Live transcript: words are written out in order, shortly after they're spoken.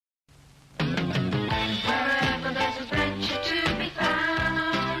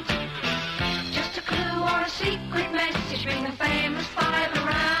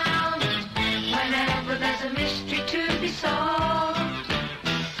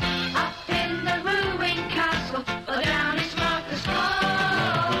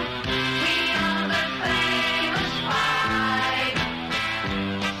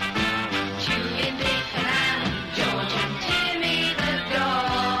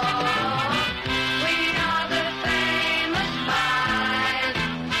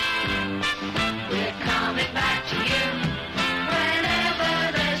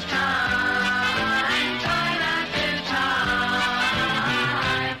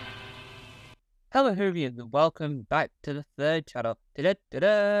Hello, Hoovians, and welcome back to the third channel.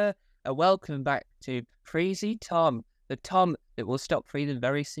 Da-da-da-da! And welcome back to Freezy Tom, the Tom that will stop freezing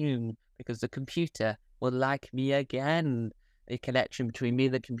very soon because the computer will like me again. The connection between me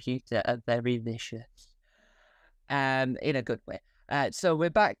and the computer are very vicious, in a good way. So we're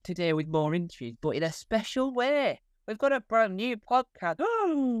back today with more interviews, but in a special way. We've got a brand new podcast.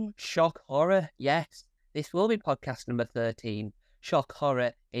 Shock horror, yes. This will be podcast number 13. Shock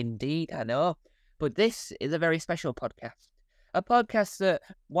horror, indeed, I know. But this is a very special podcast. A podcast that,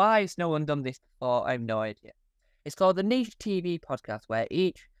 why has no one done this before? I have no idea. It's called the Niche TV Podcast, where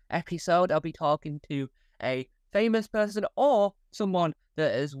each episode I'll be talking to a famous person or someone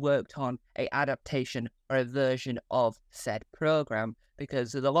that has worked on a adaptation or a version of said program,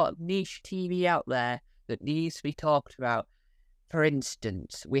 because there's a lot of niche TV out there that needs to be talked about. For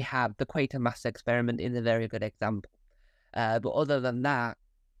instance, we have the Quatermass Experiment is a very good example. But other than that,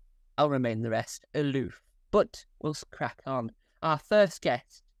 I'll remain the rest aloof. But we'll crack on. Our first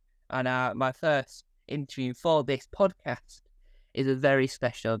guest and my first interview for this podcast is a very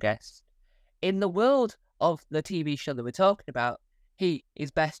special guest. In the world of the TV show that we're talking about, he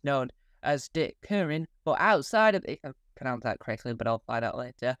is best known as Dick Curran, but outside of it, I pronounce that correctly, but I'll find out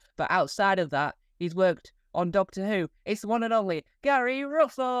later. But outside of that, he's worked on Doctor Who. It's the one and only Gary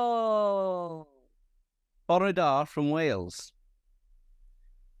Russell. Bore da from Wales.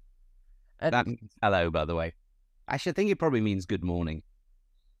 That means hello, by the way. Actually, I think it probably means good morning.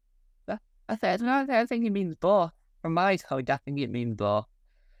 I think it means both. From my side, I think it means both.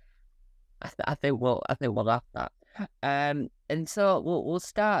 I think we'll have that. And so we'll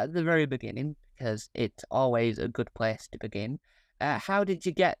start at the very beginning because it's always a good place to begin. How did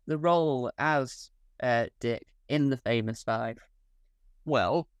you get the role as Dick in the Famous Five?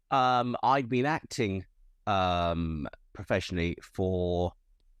 Well, I'd been acting professionally for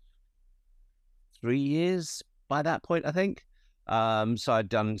 3 years by that point, I think. So I'd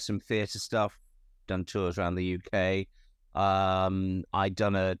done some theatre stuff, done tours around the UK. I'd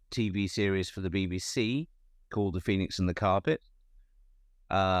done a TV series for the BBC called The Phoenix and the Carpet,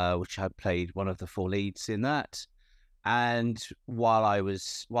 which I played one of the 4 leads in that. And while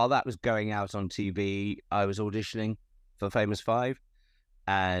that was going out on TV, I was auditioning for Famous Five,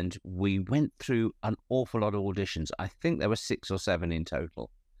 and we went through an awful lot of auditions. I think there were 6 or 7 in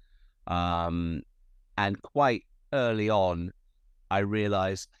total. And quite early on, I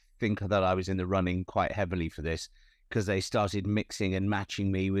realised, that I was in the running quite heavily for this, because they started mixing and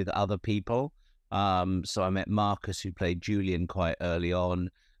matching me with other people. So I met Marcus, who played Julian, quite early on,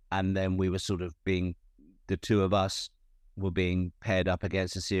 and then we were sort of the two of us were being paired up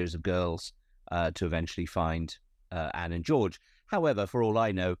against a series of girls to eventually find Anne and George. However, for all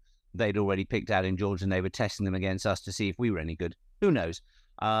I know, they'd already picked Anne and George and they were testing them against us to see if we were any good. Who knows?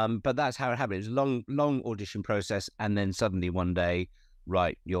 But that's how it happened. It was a long audition process, and then suddenly one day,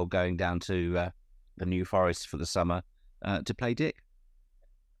 right, you're going down to the New Forest for the summer to play Dick.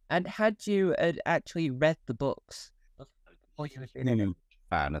 And had you actually read the books?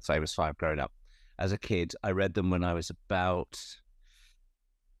 Fan at Famous Five growing up. As a kid, I read them when I was about,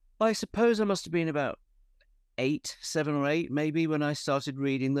 I suppose I must have been about 7 or 8, maybe, when I started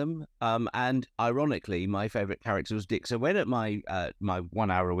reading them. And ironically, my favourite character was Dick. So when at my 1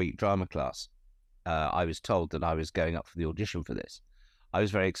 hour a week drama class, I was told that I was going up for the audition for this, I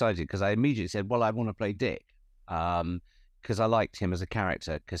was very excited because I immediately said, well, I want to play Dick. Because I liked him as a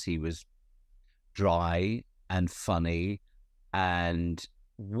character, because he was dry and funny and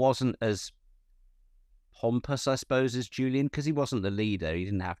wasn't as pompous, I suppose, as Julian, because he wasn't the leader. He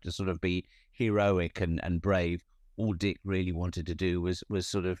didn't have to sort of be heroic and brave. All Dick really wanted to do was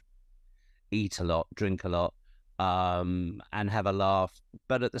sort of eat a lot, drink a lot, and have a laugh.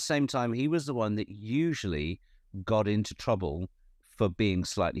 But at the same time, he was the one that usually got into trouble for being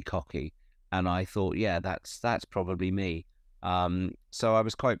slightly cocky. And I thought, yeah, that's probably me. So I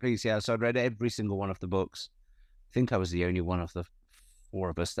was quite pleased. Yeah, so I'd read every single one of the books. I think I was the only one of the 4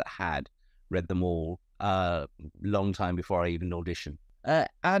 of us that had read them all long time before I even auditioned.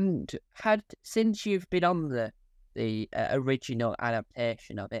 And since you've been on the original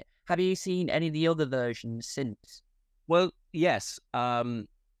adaptation of it, have you seen any of the other versions since? Well, yes. So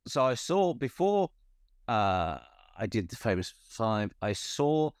I saw, before I did the Famous Five, I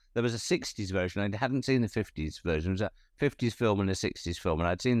saw there was a 60s version. I hadn't seen the 50s version. It was a 50s film and a 60s film, and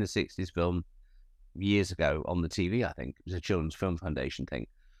I'd seen the 60s film years ago on the TV, I think. It was a Children's Film Foundation thing.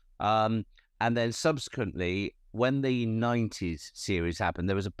 And then subsequently, when the 90s series happened,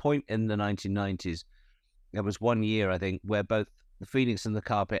 there was a point in the 1990s, there was 1 year, I think, where both The Phoenix and the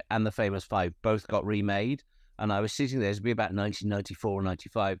Carpet and The Famous Five both got remade. And I was sitting there, it would be about 1994 or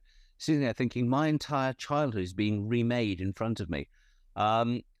 95, sitting there thinking my entire childhood is being remade in front of me.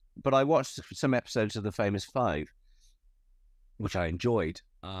 But I watched some episodes of The Famous Five, which I enjoyed.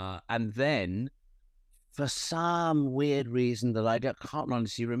 And then, for some weird reason that I can't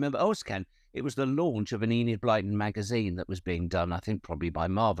honestly remember, it was the launch of an Enid Blyton magazine that was being done, I think probably by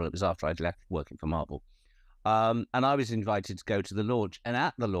Marvel. It was after I'd left working for Marvel. And I was invited to go to the launch. And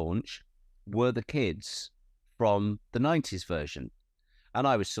at the launch were the kids from the 90s version. And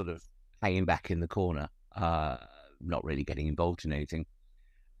I was sort of hanging back in the corner, not really getting involved in anything.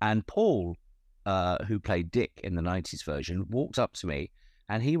 And Paul, who played Dick in the 90s version, walked up to me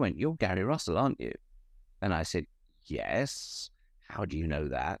and he went, "You're Gary Russell, aren't you?" And I said, "Yes. How do you know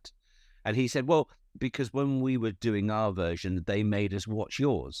that?" And he said, "Well, because when we were doing our version, they made us watch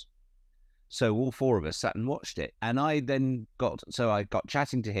yours. So all four of us sat and watched it." And I got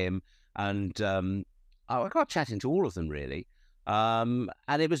chatting to him, and I got chatting to all of them, really. And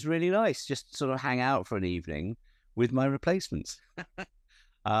it was really nice just to sort of hang out for an evening with my replacements.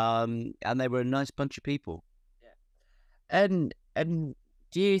 And they were a nice bunch of people. Yeah. And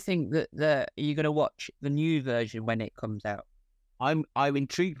do you think that you're going to watch the new version when it comes out? I'm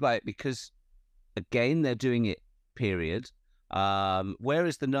intrigued by it because, again, they're doing it period.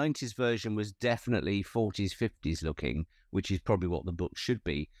 Whereas the 90s version was definitely 40s, 50s looking, which is probably what the book should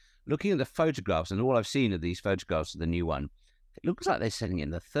be. Looking at the photographs, and all I've seen of these photographs of the new one, it looks like they're setting in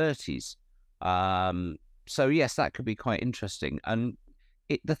the 30s. So yes, that could be quite interesting. And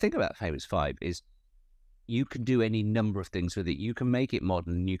the thing about Famous Five is you can do any number of things with it. You can make it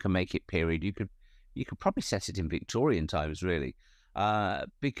modern, you can make it period, you could probably set it in Victorian times, really,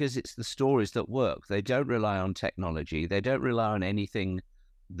 because it's the stories that work. They don't rely on technology. They don't rely on anything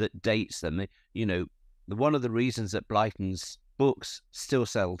that dates them. One of the reasons that Blyton's books still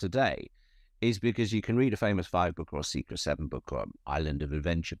sell today is because you can read a Famous Five book or a Secret Seven book or an Island of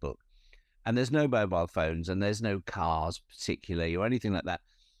Adventure book, and there's no mobile phones and there's no cars particularly or anything like that.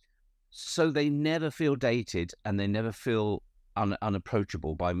 So they never feel dated and they never feel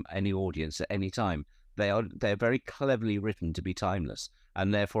unapproachable by any audience at any time. They're very cleverly written to be timeless,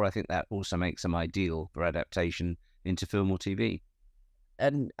 and therefore I think that also makes them ideal for adaptation into film or TV.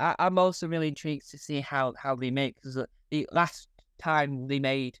 And I'm also really intrigued to see how they make, because the last time they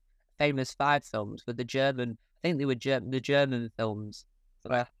made Famous Five films were the German, I think they were the German films.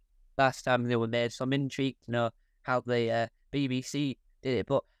 Last time they were made, so I'm intrigued to know how the BBC did it.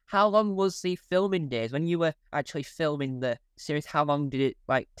 But how long was the filming days when you were actually filming the series? How long did it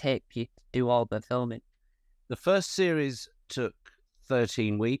take you to do all the filming? The first series took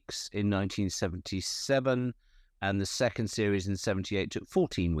 13 weeks in 1977, and the second series in 78 took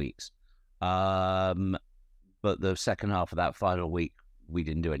 14 weeks. But the second half of that final week, we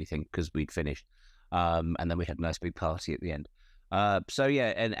didn't do anything because we'd finished. And then we had a nice big party at the end. So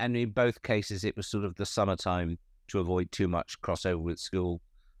yeah, and in both cases, it was sort of the summertime to avoid too much crossover with school.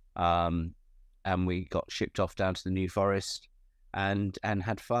 And we got shipped off down to the New Forest and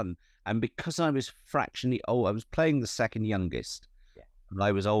had fun. And because I was fractionally old, I was playing the second youngest. Yeah. And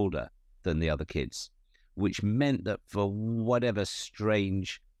I was older than the other kids, which meant that for whatever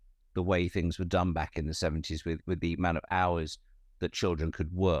strange the way things were done back in the 70s with the amount of hours that children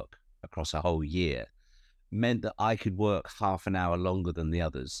could work across a whole year, meant that I could work half an hour longer than the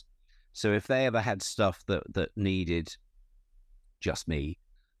others. So if they ever had stuff that needed just me,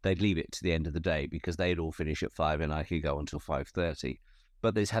 they'd leave it to the end of the day because they'd all finish at 5 and I could go until 5:30.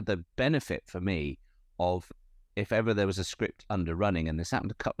 But this had the benefit for me of, if ever there was a script underrunning, and this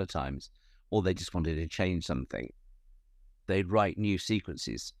happened a couple of times, or they just wanted to change something, they'd write new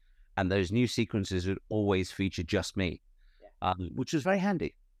sequences, and those new sequences would always feature just me, which was very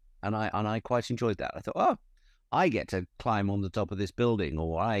handy. And I quite enjoyed that. I thought, oh, I get to climb on the top of this building,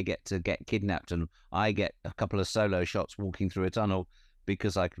 or I get to get kidnapped, and I get a couple of solo shots walking through a tunnel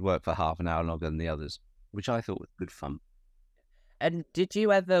because I could work for half an hour longer than the others, which I thought was good fun. And did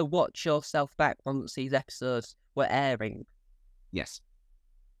you ever watch yourself back once these episodes were airing? Yes.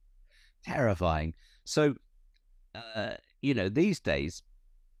 Terrifying. So, these days,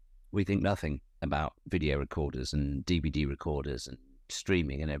 we think nothing about video recorders and DVD recorders and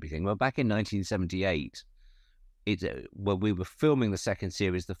streaming and everything. Well, back in 1978, when we were filming the second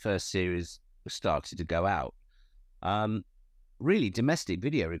series, the first series started to go out. Really, domestic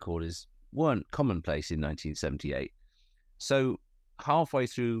video recorders weren't commonplace in 1978. So halfway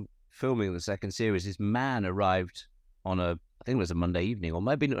through filming the second series, this man arrived on I think it was a Monday evening, or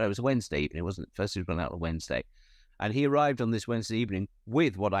maybe it was a Wednesday evening. It wasn't, first it was out on Wednesday. And he arrived on this Wednesday evening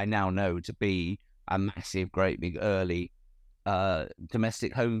with what I now know to be a massive, great big early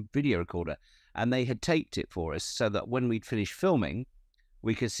domestic home video recorder. And they had taped it for us so that when we'd finished filming,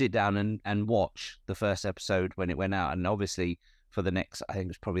 we could sit down and watch the first episode when it went out. And obviously for the next, I think it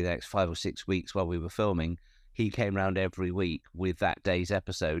was probably the next 5 or 6 weeks while we were filming, he came round every week with that day's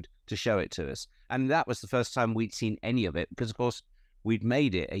episode to show it to us. And that was the first time we'd seen any of it, because of course we'd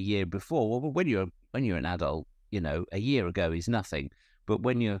made it a year before. Well, when you're an adult, you know, a year ago is nothing. But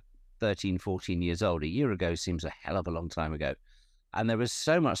when you're 13, 14 years old, a year ago seems a hell of a long time ago. And there was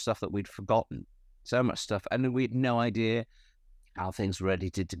so much stuff that we'd forgotten, so much stuff. And we had no idea how things were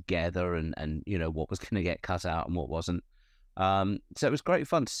edited together and you know, what was going to get cut out and what wasn't. So it was great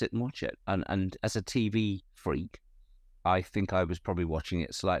fun to sit and watch it. And as a TV freak, I think I was probably watching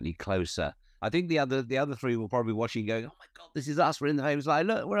it slightly closer. I think the other three were probably watching going, oh my God, this is us. We're in the famous light.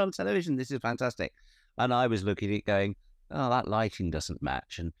 Look, we're on television. This is fantastic. And I was looking at it going, oh, that lighting doesn't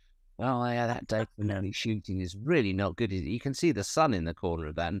match. And, oh, yeah, that documentary shooting is really not good. You can see the sun in the corner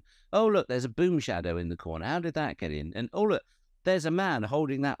of that. And, oh, look, there's a boom shadow in the corner. How did that get in? And, oh, look, there's a man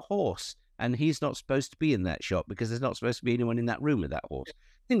holding that horse. And he's not supposed to be in that shot because there's not supposed to be anyone in that room with that horse.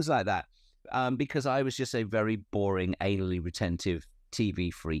 Things like that. Because I was just a very boring, anally retentive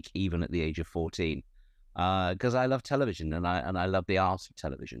TV freak, even at the age of 14. Because I love television and I love the art of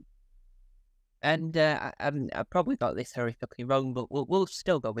television. And I probably got this horrifically wrong, but we'll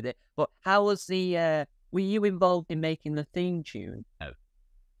still go with it. But how was the? Were you involved in making the theme tune?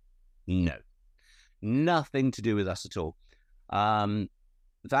 No, nothing to do with us at all.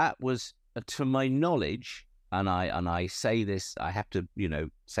 That was, to my knowledge, and I say this, I have to, you know,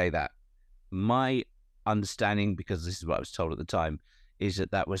 say that my understanding, because this is what I was told at the time, is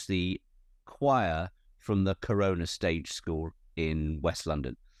that was the choir from the Corona Stage School in West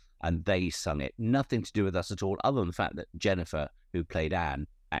London. And they sung it. Nothing to do with us at all, other than the fact that Jennifer, who played Anne,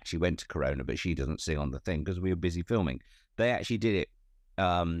 actually went to Corona, but she doesn't sing on the thing because we were busy filming. They actually did it.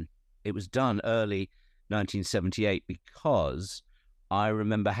 It was done early 1978 because I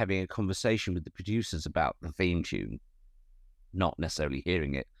remember having a conversation with the producers about the theme tune, not necessarily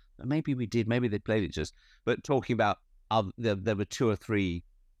hearing it. Maybe we did. Maybe they played it just, but talking about there were 2 or 3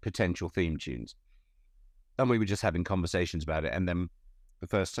 potential theme tunes, and we were just having conversations about it. And then the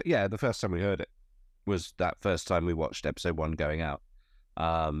first time we heard it was that first time we watched episode 1 going out.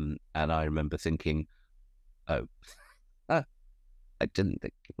 And I remember thinking, oh, I didn't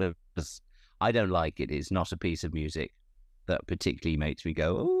think it was, I don't like it. It's not a piece of music that particularly makes me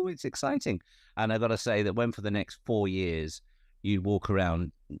go, oh, it's exciting. And I got to say that when for the next 4 years, you'd walk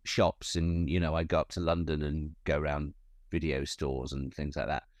around shops and, you know, I'd go up to London and go around video stores and things like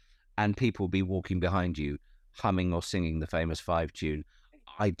that. And people would be walking behind you, humming or singing the famous 5 tune.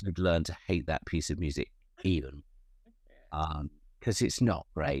 I did learn to hate that piece of music even, because it's not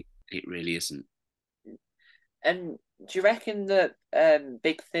great. It really isn't. And do you reckon that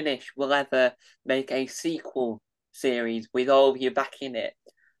Big Finish will ever make a sequel series with all of you back in it?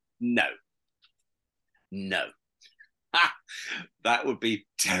 No. That would be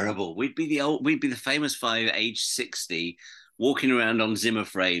terrible. We'd be the famous 5, age 60, walking around on Zimmer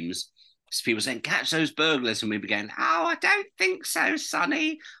frames. People saying, catch those burglars, and we'd be going, oh, I don't think so,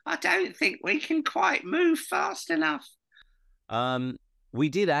 Sonny. I don't think we can quite move fast enough. We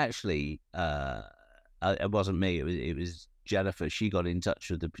did actually, it wasn't me, it was Jennifer. She got in touch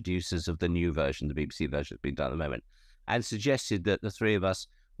with the producers of the new version, the BBC version that's been done at the moment, and suggested that the 3 of us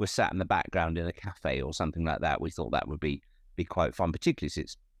were sat in the background in a cafe or something like that. We thought that would be quite fun, particularly since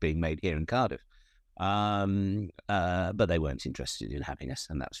it's being made here in Cardiff. But they weren't interested in having us,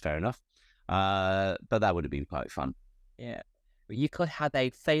 and that was fair enough. But that would have been quite fun. Yeah. You could have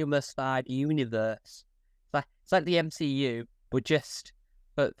a Famous 5 universe. It's like the MCU,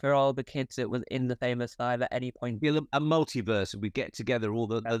 but for all the kids that were in the Famous 5 at any point. A multiverse. We get together all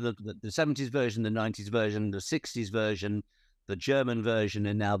the 70s version, the 90s version, the 60s version, the German version,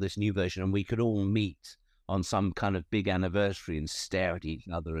 and now this new version. And we could all meet on some kind of big anniversary and stare at each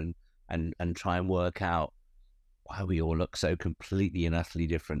other and try and work out why we all look so completely and utterly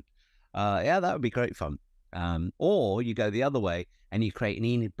different. Yeah, that would be great fun. Or you go the other way and you create an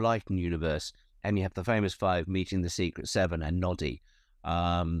Enid Blyton universe, and you have the Famous 5 meeting the Secret 7 and Noddy.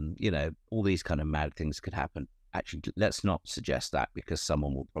 You know, all these kind of mad things could happen. Actually, let's not suggest that, because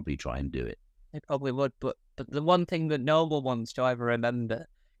someone will probably try and do it. They probably would, but the one thing that no one wants to ever remember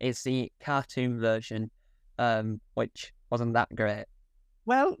is the cartoon version, which wasn't that great.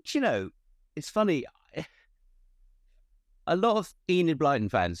 Well, you know, it's funny. A lot of Enid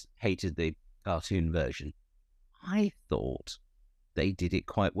Blyton fans hated the cartoon version. I thought they did it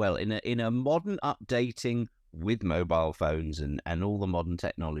quite well in a modern updating with mobile phones and all the modern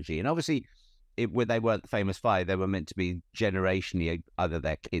technology. And obviously, when they weren't the Famous 5, they were meant to be generationally either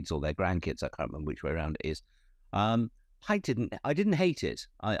their kids or their grandkids. I can't remember which way around it is. I didn't hate it.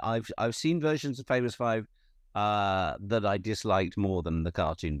 I've seen versions of Famous Five that I disliked more than the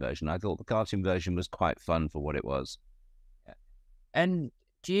cartoon version. I thought the cartoon version was quite fun for what it was. And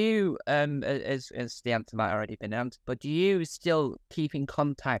do you, as the answer might already been answered, but do you still keep in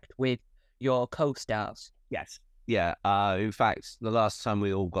contact with your co-stars? Yes. Yeah. In fact, the last time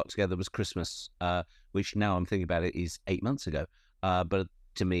we all got together was Christmas, which now I'm thinking about it is 8 months ago. But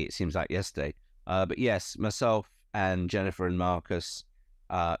to me, it seems like yesterday. But yes, myself and Jennifer and Marcus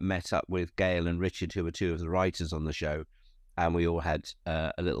met up with Gail and Richard, who were two of the writers on the show, and we all had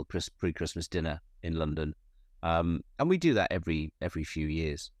a little pre-Christmas dinner in London. And we do that every few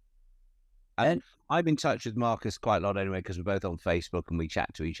years. And I'm in touch with Marcus quite a lot anyway, because we're both on Facebook and we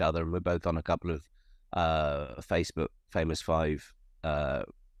chat to each other, and we're both on a couple of Facebook Famous Five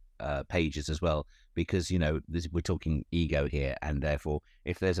pages as well, because we're talking ego here, and therefore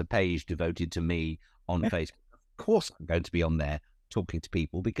if there's a page devoted to me on Facebook, of course I'm going to be on there talking to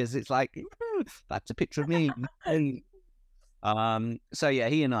people, because it's like, that's a picture of me. So yeah,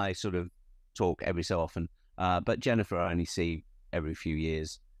 he and I sort of talk every so often, but Jennifer I only see every few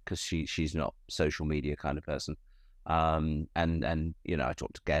years, because she's not social media kind of person. And I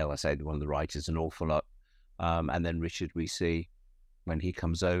talk to Gail, I say one of the writers, an awful lot. And then Richard we see when he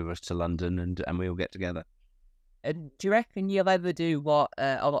comes over to London, and we all get together. And do you reckon you'll ever do what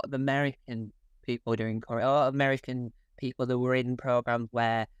a lot of American people are doing? A lot of American people that were in programs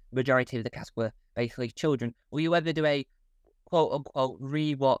where majority of the cast were basically children. Will you ever do a quote unquote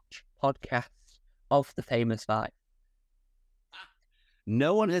rewatch podcast of the Famous Five?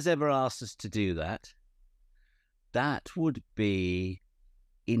 No one has ever asked us to do that. That would be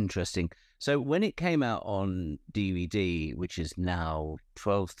interesting. So when it came out on DVD, which is now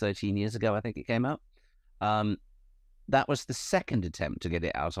 12, 13 years ago, I think it came out, that was the second attempt to get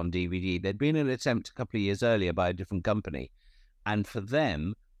it out on DVD. There'd been an attempt a couple of years earlier by a different company. And for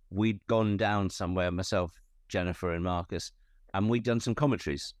them, we'd gone down somewhere, myself, Jennifer and Marcus, and we'd done some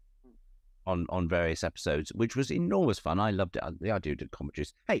commentaries on various episodes, which was enormous fun. I loved it. The idea of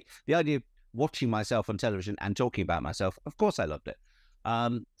commentaries. Hey, the idea of watching myself on television and talking about myself, of course I loved it.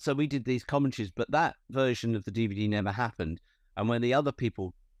 So we did these commentaries, but that version of the DVD never happened. And when the other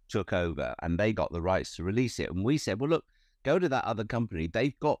people took over and they got the rights to release it, and we said, well, look, go to that other company.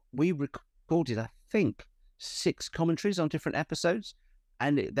 We recorded, I think, 6 commentaries on different episodes,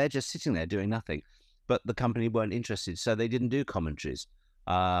 and they're just sitting there doing nothing. But the company weren't interested, so they didn't do commentaries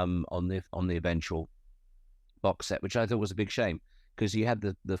on the eventual box set, which I thought was a big shame, because you had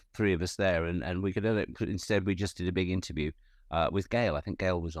the 3 of us there, and we could have it, but instead we just did a big interview with Gail. I think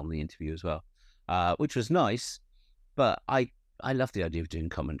Gail was on the interview as well, which was nice, but I love the idea of doing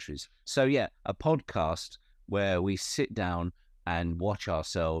commentaries. So yeah, a podcast where we sit down and watch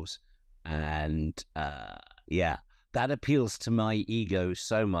ourselves, and yeah, that appeals to my ego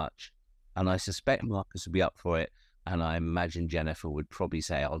so much, and I suspect Marcus would be up for it. And I imagine Jennifer would probably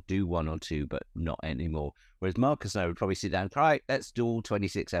say, I'll do 1 or 2, but not anymore. Whereas Marcus and I would probably sit down, all right, let's do all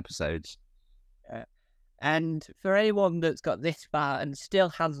 26 episodes. And for anyone that's got this far and still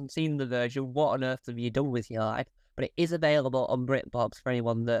hasn't seen the version, what on earth have you done with your life? But it is available on BritBox for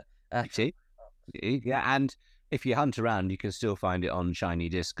anyone that... See? Yeah, and if you hunt around, you can still find it on Shiny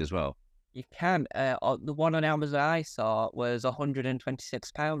Disc as well. You can. The one on Amazon I saw was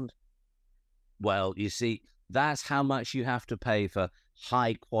 £126. Well, you see, that's how much you have to pay for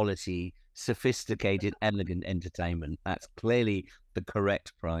high quality, sophisticated, elegant entertainment. That's clearly the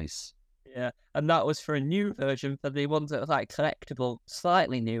correct price. Yeah, and that was for a new version. For the ones that was like collectible,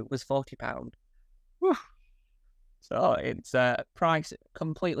 slightly new, was £40. Whew. So it's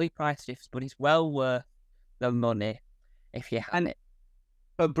completely priced, but it's well worth the money if you have it.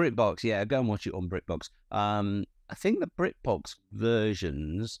 But BritBox, yeah, go and watch it on BritBox. I think the BritBox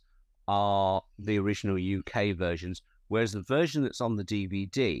versions are the original UK versions, whereas the version that's on the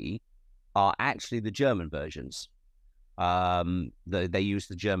DVD are actually the German versions. They use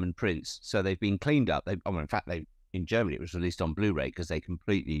the German prints, so they've been cleaned up. In fact, in Germany it was released on Blu-ray because they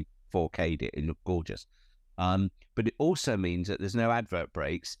completely 4K'd it. It looked gorgeous. But it also means that there's no advert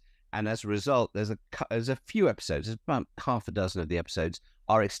breaks, and as a result, there's a few episodes. There's about half a dozen of the episodes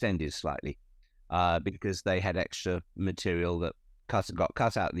are extended slightly because they had extra material that got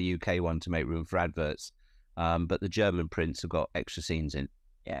cut out of the UK one to make room for adverts. But the German prints have got extra scenes in.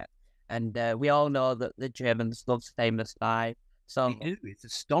 Yeah. And we all know that the Germans love Famous Five. So it's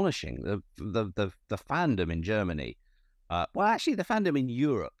astonishing. The fandom in Germany, well, actually, the fandom in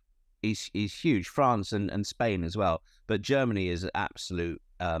Europe is huge. France and Spain as well. But Germany is an absolute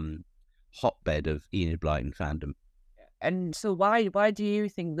hotbed of Enid Blyton fandom. And so why do you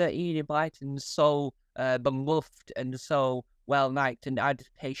think that Enid Blyton's so beloved and so well liked, and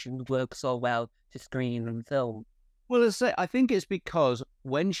adaptations work so well to screen and film? Well, I think it's because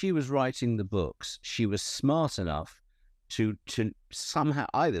when she was writing the books, she was smart enough to somehow,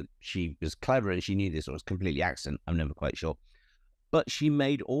 either she was clever and she knew this, or it was completely accident. I'm never quite sure. But she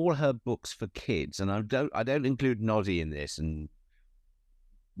made all her books for kids, and I don't include Noddy in this, and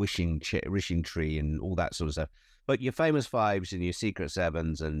Wishing Tree and all that sort of stuff. But your Famous Fives and your Secret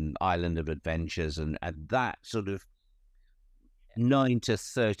Sevens and Island of Adventures and that sort of 9 to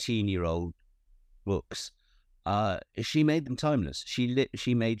 13-year-old books, she made them timeless.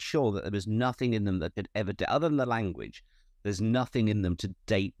 She made sure that there was nothing in them that could ever, other than the language, there's nothing in them to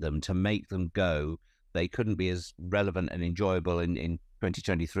date them, to make them go. They couldn't be as relevant and enjoyable in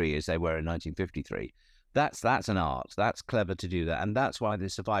 2023 as they were in 1953. That's an art. That's clever to do that. And that's why they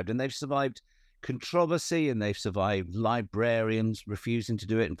survived. And they've survived controversy, and they've survived librarians refusing to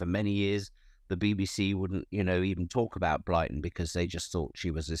do it. And for many years, the BBC wouldn't, even talk about Blyton because they just thought she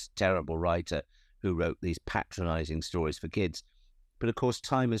was this terrible writer who wrote these patronizing stories for kids. But of course,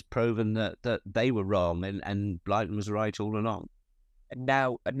 time has proven that they were wrong, and Blyton was right all along. And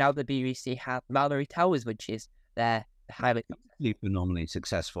now the BBC have Malory Towers, which is their highly phenomenally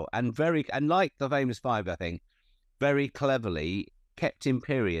successful, and like the Famous Five, I think, very cleverly kept in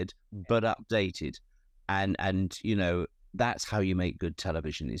period but updated, and that's how you make good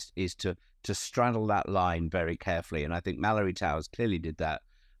television, is to straddle that line very carefully. And I think Malory Towers clearly did that,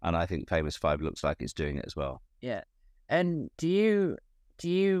 and I think Famous Five looks like it's doing it as well. Yeah. And do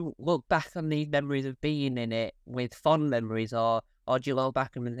you look back on these memories of being in it with fond memories, or do you look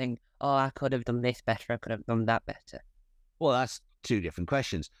back and think, oh, I could have done this better, I could have done that better? Well, that's two different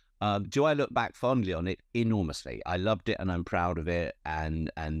questions. Do I look back fondly on it? Enormously. I loved it, and I'm proud of it, and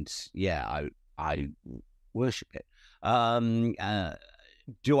yeah, I worship it.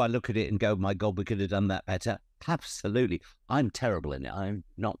 Do I look at it and go, my God, we could have done that better? Absolutely. I'm terrible in it. I'm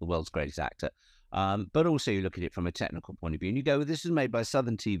not the world's greatest actor. But also you look at it from a technical point of view, and you go, this is made by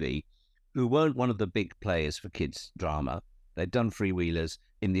Southern TV, who weren't one of the big players for kids drama. They'd done Freewheelers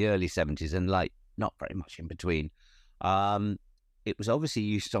in the early 70s and not very much in between. It was obviously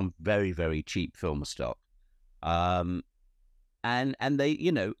used on very, very cheap film stock. And they,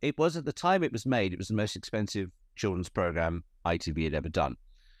 it was, at the time it was made, it was the most expensive children's program ITV had ever done,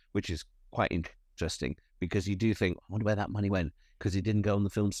 which is quite interesting, because you do think, I wonder where that money went, because it didn't go on the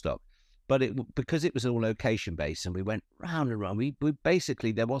film stock. But because it was all location based, and we went round and round, we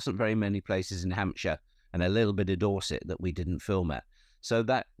basically, there wasn't very many places in Hampshire and a little bit of Dorset that we didn't film at. So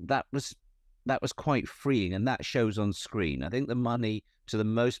that was quite freeing, and that shows on screen. I think the money, to the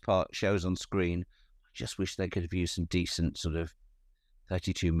most part, shows on screen. I just wish they could have used some decent sort of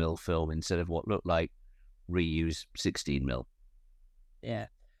 32mm film instead of what looked like reused 16mm. Yeah.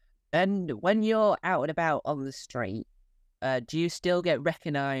 And when you're out and about on the street, do you still get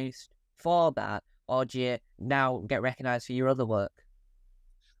recognised for that, or do you now get recognised for your other work?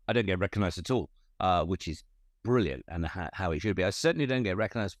 I don't get recognised at all, which is brilliant, and how it should be. I certainly don't get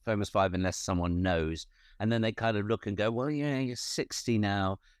recognised for Famous Five unless someone knows, and then they kind of look and go, well, you're 60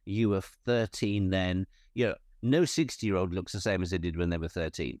 now, you were 13 then. No 60-year-old looks the same as they did when they were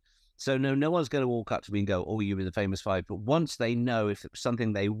 13. So no one's going to walk up to me and go, oh, you were the Famous Five. But once they know if it was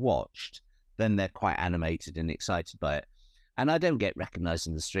something they watched, then they're quite animated and excited by it. And I don't get recognised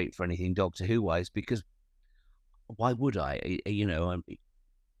in the street for anything Doctor Who-wise, because why would I?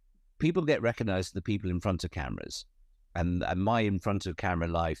 People get recognised, the people in front of cameras. And my in front of camera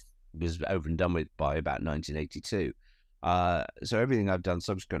life was over and done with by about 1982. So everything I've done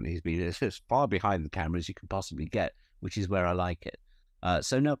subsequently has been as far behind the camera as you can possibly get, which is where I like it.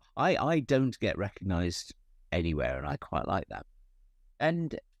 So no, I don't get recognised anywhere, and I quite like that.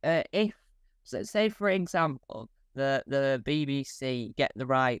 And if, say for example, the BBC get the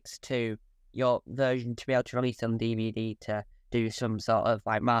rights to your version to be able to release on DVD to do some sort of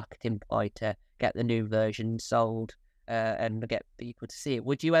marketing ploy to get the new version sold and get people to see it,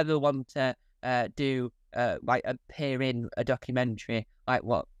 would you ever want to do appear in a documentary, like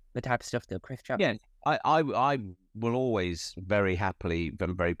what the type of stuff that Chris Chapman? Yeah, I will always very happily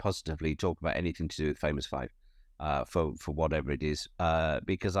and very positively talk about anything to do with Famous Five, for whatever it is,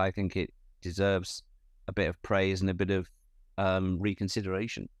 because I think it deserves a bit of praise and a bit of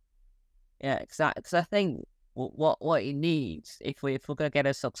reconsideration. Yeah, exactly. Because I think what it needs, if we're going to get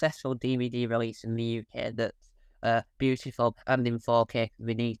a successful DVD release in the UK that's beautiful and in 4K,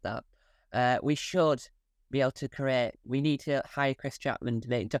 we need that. We should be able to create. We need to hire Chris Chapman to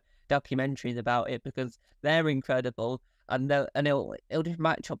make documentaries about it, because they're incredible, and it'll just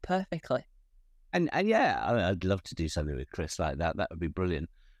match up perfectly. And yeah, I'd love to do something with Chris like that. That would be brilliant.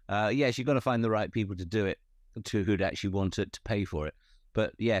 Yes, you've got to find the right people to do it, to who'd actually want to pay for it.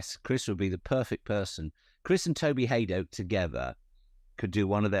 But yes, Chris would be the perfect person. Chris and Toby Hadoke together could do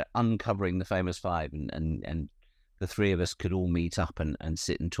one of their Uncovering the Famous Five, and the three of us could all meet up and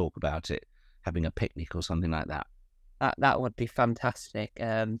sit and talk about it, having a picnic or something like that. That would be fantastic.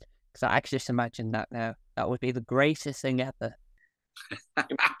 Because I can just imagine that now. That would be the greatest thing ever.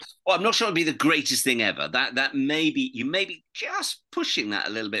 Well, I'm not sure it'd be the greatest thing ever. That you may be just pushing that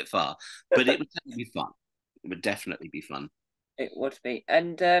a little bit far, but it would definitely be fun. It would definitely be fun. It would be.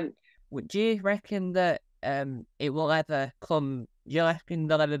 And would you reckon that it will ever come? Do you reckon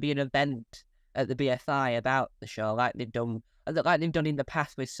there'll ever be an event at the BFI about the show, like they've done in the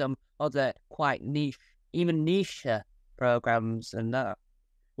past with some other quite niche, even niche programs and that?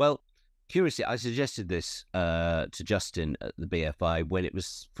 Well, curiously, I suggested this to Justin at the BFI when it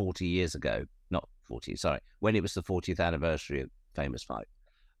was 40 years ago. Not 40, sorry. When it was the 40th anniversary of Famous Five,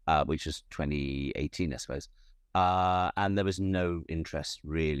 which was 2018, I suppose. And there was no interest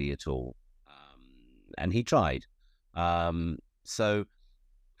really at all. And he tried. So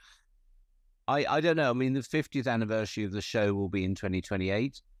I don't know. I mean, the 50th anniversary of the show will be in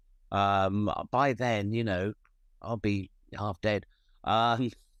 2028. By then, you know, I'll be half dead.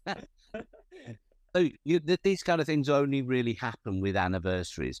 So these kind of things only really happen with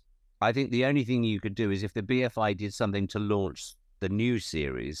anniversaries. I think the only thing you could do is if the BFI did something to launch the new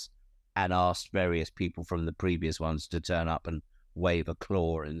series and asked various people from the previous ones to turn up and wave a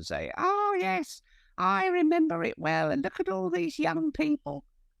claw and say, "Oh yes, I remember it well, and look at all these young people."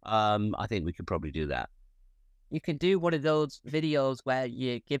 I think we could probably do that. You could do one of those videos where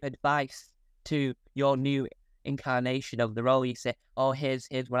you give advice to your new incarnation of the role. You say, "Oh, here's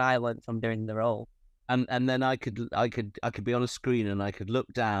what I learned from doing the role." And then I could be on a screen and I could look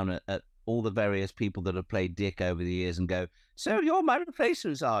down at all the various people that have played Dick over the years and go, "So you're my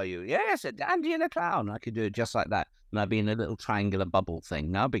replacements, are you?" "Yes, a dandy and a clown." I could do it just like that, and I'd be in a little triangular bubble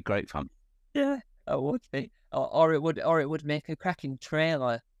thing. That'd be great fun. Yeah, it would be, or it would make a cracking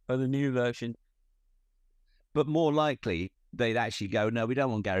trailer for the new version. But more likely, they'd actually go, "No, we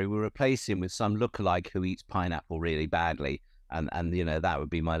don't want Gary. We'll replace him with some lookalike who eats pineapple really badly." And you know, that would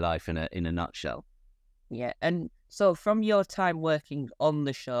be my life in a nutshell. Yeah, and so from your time working on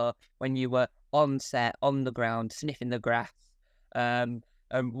the show, when you were on set, on the ground, sniffing the grass, and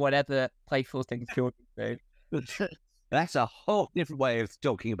whatever playful things children do. That's a whole different way of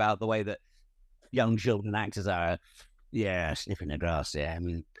talking about the way that young children actors are. Yeah, sniffing the grass. Yeah, I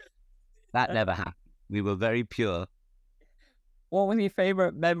mean, that never happened. We were very pure. What was your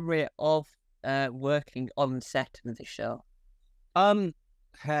favourite memory of working on set of the show? I've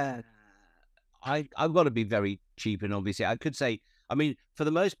got to be very cheap, and obviously I could say, I mean, for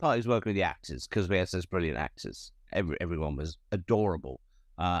the most part, I was working with the actors because we had such brilliant actors. Everyone was adorable,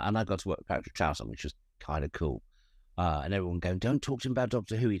 and I got to work with Patrick Troughton, which was kind of cool. And everyone going, "Don't talk to him about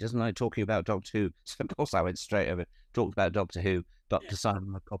Doctor Who. He doesn't like talking about Doctor Who." So of course I went straight over, talked about Doctor Who. Dr.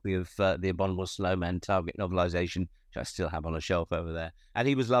 Simon, a copy of the Abominable Snowman Target novelisation, which I still have on a shelf over there. And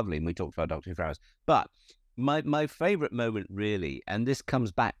he was lovely, and we talked about Doctor Who for hours. But my favourite moment, really, and this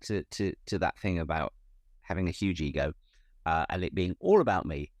comes back to that thing about having a huge ego and it being all about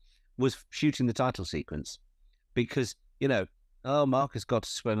me, was shooting the title sequence. Because, you know, Marcus got to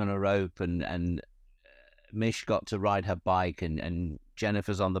swim on a rope, and Mish got to ride her bike, and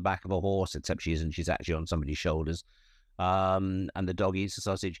Jennifer's on the back of a horse, except she isn't. She's actually on somebody's shoulders. And the dog eats the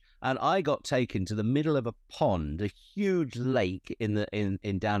sausage. And I got taken to the middle of a pond, a huge lake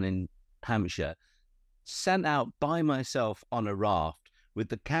down in Hampshire, sent out by myself on a raft with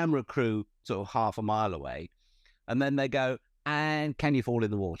the camera crew sort of half a mile away. And then they go, "And can you fall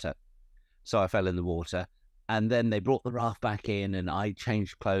in the water?" So I fell in the water. And then they brought the raft back in, and I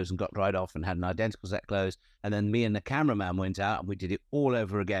changed clothes and got dried off and had an identical set of clothes. And then me and the cameraman went out and we did it all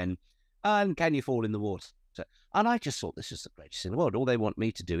over again. "And can you fall in the water?" And I just thought, this is the greatest thing in the world. All they want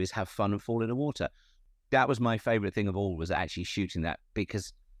me to do is have fun and fall in the water. That was my favourite thing of all, was actually shooting that,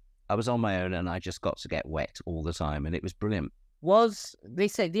 because I was on my own and I just got to get wet all the time, and it was brilliant. They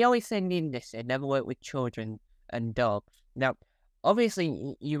say the only thing in this, it never worked with children and dogs. Now,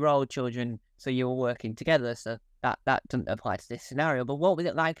 obviously, you were all children, so you were working together, so that doesn't apply to this scenario. But what was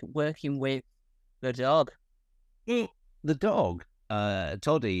it like working with the dog? The dog,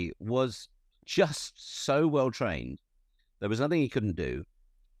 Toddy, was just so well trained. There was nothing he couldn't do.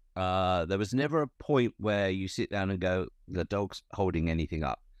 There was never a point where you sit down and go, the dog's holding anything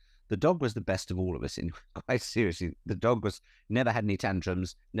up. The dog was the best of all of us. In quite seriously, the dog never had any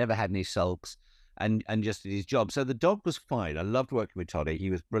tantrums, never had any sulks, and just did his job. So the dog was fine. I loved working with Toddy. He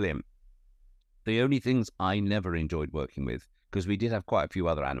was brilliant. The only things I never enjoyed working with, because we did have quite a few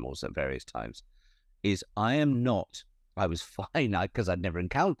other animals at various times, is I was fine because I'd never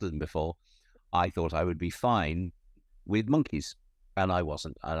encountered them before. I thought I would be fine with monkeys, and I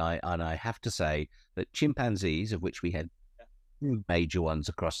wasn't. And I have to say that chimpanzees, of which we had major ones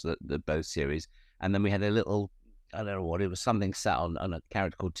across the both series, and then we had a little, I don't know what it was, something sat on a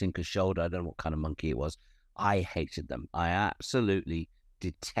character called Tinker's shoulder. I don't know what kind of monkey it was. I hated them. I absolutely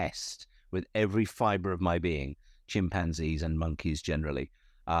detest with every fiber of my being chimpanzees and monkeys generally,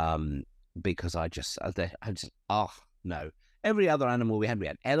 because I just oh no. Every other animal we had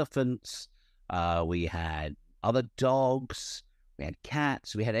elephants, we had other dogs, we had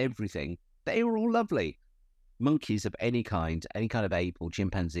cats, we had everything. They were all lovely. Monkeys of any kind of ape or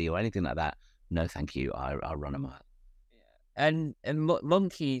chimpanzee or anything like that, no thank you. I'll run a mile. And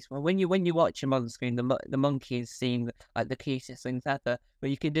monkeys. Well, when you watch them on screen, the monkeys seem like the cutest things ever. But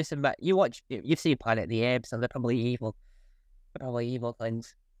you can just imagine you've seen Planet of the Apes, and they're probably evil. They're probably evil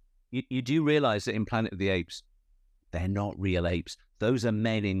things. You do realize that in Planet of the Apes, they're not real apes. Those are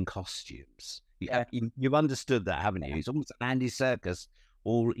men in costumes. You've understood that, haven't you? It's almost an Andy Serkis,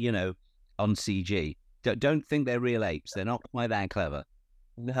 or on CG. Don't think they're real apes. They're not quite that clever.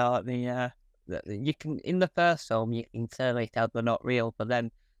 No, you can, in the first film, you can certainly tell they're not real, but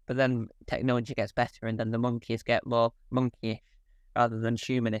then technology gets better, and then the monkeys get more monkeyish rather than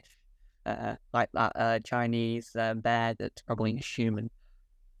humanish, like that Chinese bear that's probably a human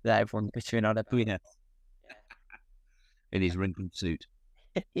that everyone's picturing on a yeah. In his wrinkled suit.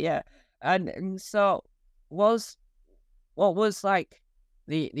 Yeah, and so what was like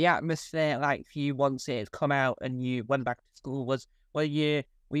the atmosphere like for you once it had come out and you went back to school? Were you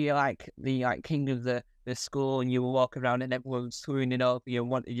like the king of the school, and you were walking around and everyone was swooning over you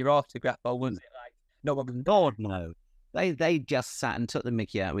and wanted your autograph, or was it like no one was? God, no. They just sat and took the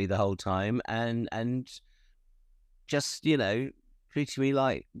mickey out of me the whole time, and just treated me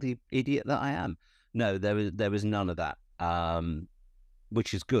like the idiot that I am. No, there was none of that,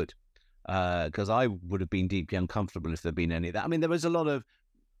 which is good, because I would have been deeply uncomfortable if there'd been any of that. I mean, there was a lot of,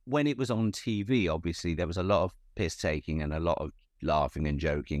 when it was on TV, obviously there was a lot of piss taking and a lot of laughing and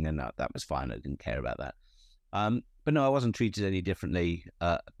joking, and that was fine. I didn't care about that. But no, I wasn't treated any differently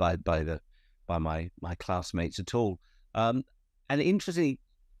by my classmates at all. And interesting's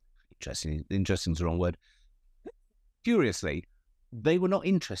the wrong word. Curiously, they were not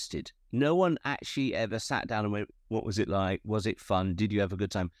interested. No one actually ever sat down and went, "What was it like? Was it fun? Did you have a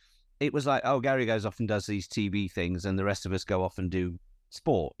good time?" It was like, "Oh, Gary goes off and does these TV things, and the rest of us go off and do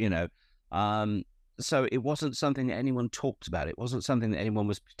sport." So it wasn't something that anyone talked about. It wasn't something that anyone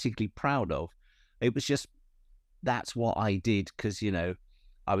was particularly proud of. It was just, that's what I did because,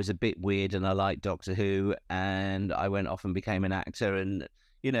 I was a bit weird and I liked Doctor Who, and I went off and became an actor, and,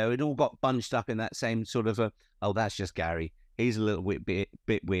 it all got bunched up in that same sort of oh, that's just Gary. He's a little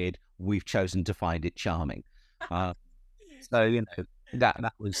bit weird. We've chosen to find it charming. So,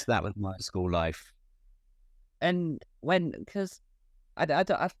 that was my school life. And because I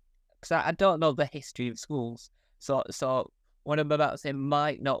don't know the history of schools, so what I'm about to say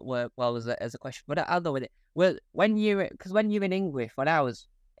might not work well as a question, but I'll go with it. Well, when you're in English, when I was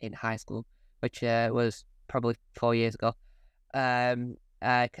in high school, which was probably 4 years ago,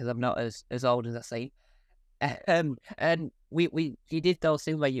 because I'm not as old as I seem, and you did those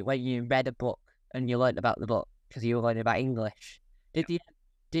things where you read a book and you learned about the book because you were learning about English. Did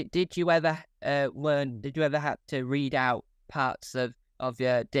you ever learn? Did you ever have to read out parts of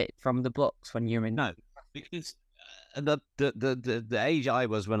your from the books when you were in? No, because the age I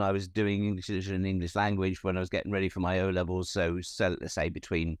was when I was doing English literature and English language, when I was getting ready for my O levels, so let's say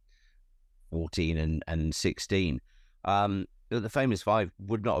between 14 and 16, the famous five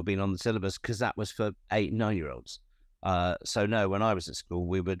would not have been on the syllabus because that was for 8 and 9-year-olds. So no, when I was at school,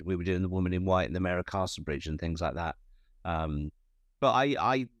 we were doing The Woman in White and the Mayor of Castlebridge and things like that. But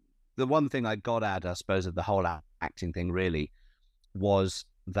I the one thing I got at, I suppose, of the whole acting thing really was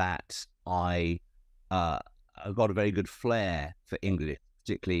that I got a very good flair for English,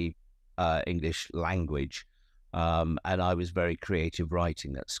 particularly English language, and I was very creative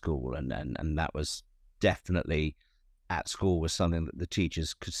writing at school, and that was definitely at school was something that the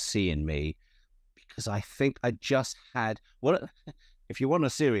teachers could see in me, because I think I just had if you want a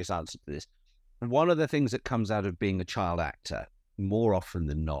serious answer to this, one of the things that comes out of being a child actor, more often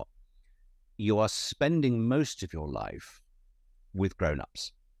than not, you are spending most of your life with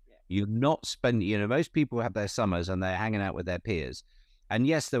grown-ups. You're not spending, most people have their summers and they're hanging out with their peers. And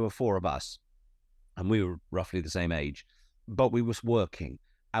yes, there were 4 of us and we were roughly the same age, but we was working,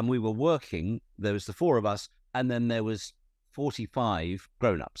 and we were working. There was the 4 of us, and then there was 45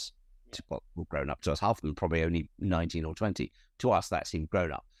 grown-ups. well, grown up to us. Half of them probably only 19 or 20. To us, that seemed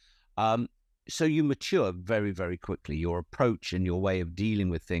grown up. So you mature very, very quickly. Your approach and your way of dealing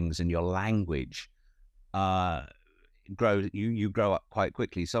with things and your language you grow up quite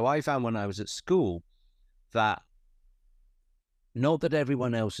quickly. So I found when I was at school that not that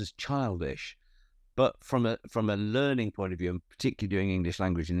everyone else is childish, but from a learning point of view, and particularly doing English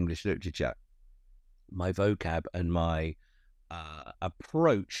language and English literature, my vocab and my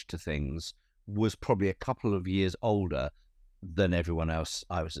approach to things was probably a couple of years older than everyone else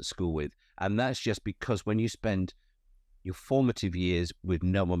I was at school with. And that's just because when you spend your formative years with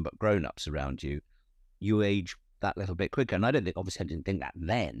no one but grown-ups around you, you age that little bit quicker. And I didn't think that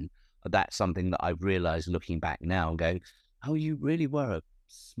then, but that's something that I've realized looking back now and going, oh, you really were a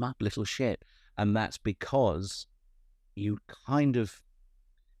smart little shit. And that's because you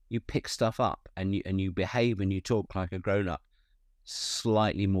pick stuff up and you behave and you talk like a grown-up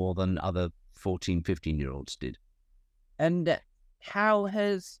slightly more than other 14, 15-year-olds did. And how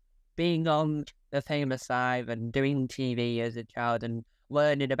has being on the Famous Five and doing TV as a child and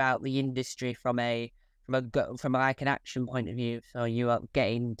learning about the industry from like an action point of view, so you are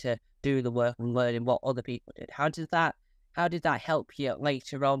getting to do the work and learning what other people did, how did that help you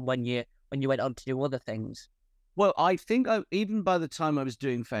later on when you went on to do other things? Well, I think even by the time I was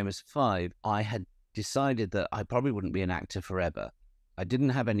doing Famous Five, I had decided that I probably wouldn't be an actor forever. I didn't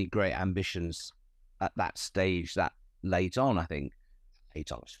have any great ambitions at that stage, that late on, I think. I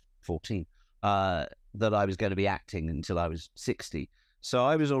was 14, that I was going to be acting until I was 60. So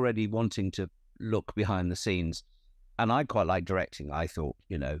I was already wanting to look behind the scenes. And I quite like directing. I thought,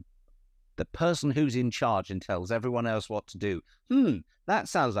 the person who's in charge and tells everyone else what to do, that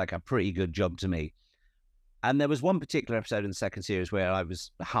sounds like a pretty good job to me. And there was one particular episode in the second series where I was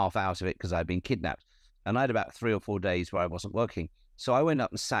half out of it because I'd been kidnapped. And I had about 3 or 4 days where I wasn't working. So I went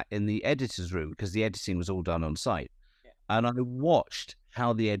up and sat in the editor's room because the editing was all done on site. Yeah. And I watched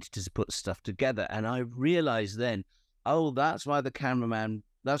how the editors put stuff together. And I realized then, oh, that's why the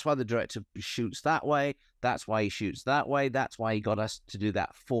director shoots that way. That's why he shoots that way. That's why he got us to do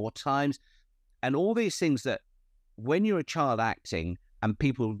that 4 times. And all these things that when you're a child acting and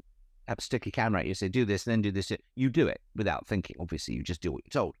people have a sticky camera at you, say, do this, then do this, you do it without thinking. Obviously, you just do what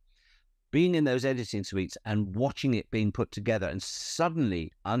you're told. Being in those editing suites and watching it being put together and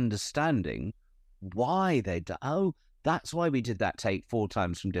suddenly understanding why that's why we did that take 4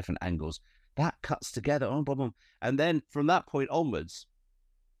 times from different angles. That cuts together, no problem. And then from that point onwards,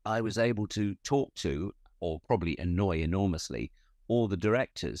 I was able to talk to, or probably annoy enormously, all the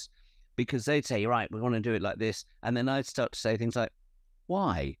directors, because they'd say, right, we want to do it like this. And then I'd start to say things like,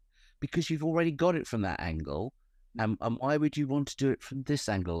 why? Because you've already got it from that angle. And why would you want to do it from this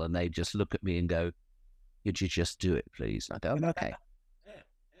angle? And they just look at me and go, could you just do it, please? I go, okay.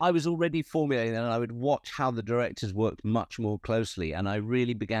 I was already formulating, and I would watch how the directors worked much more closely. And I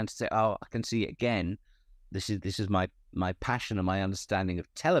really began to say, oh, I can see it again. This is my passion and my understanding of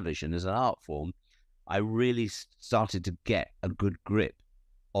television as an art form. I really started to get a good grip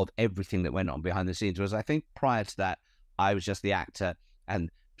of everything that went on behind the scenes. Whereas I think prior to that, I was just the actor, and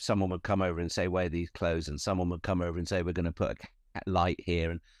someone would come over and say, wear these clothes, and someone would come over and say, we're going to put a light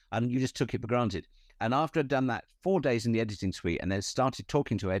here, and you just took it for granted. And after I'd done that 4 days in the editing suite and then started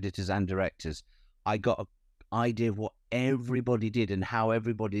talking to editors and directors, I got an idea of what everybody did and how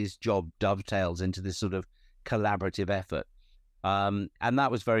everybody's job dovetails into this sort of collaborative effort. And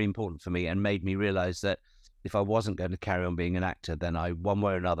that was very important for me and made me realize that if I wasn't going to carry on being an actor, then one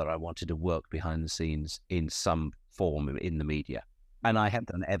way or another, I wanted to work behind the scenes in some form in the media. And I have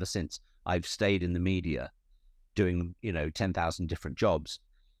done ever since. I've stayed in the media doing, 10,000 different jobs.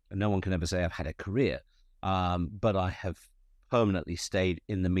 And no one can ever say I've had a career. But I have permanently stayed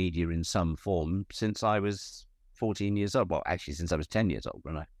in the media in some form since I was 14 years old. Well, actually, since I was 10 years old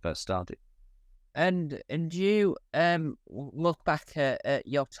when I first started. And you look back at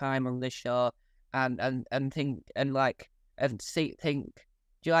your time on the show and think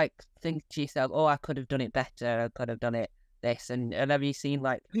do you think to yourself, oh, I could have done it better, I could have done it this, and have you seen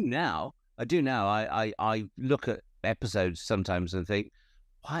I do now. I look at episodes sometimes and think,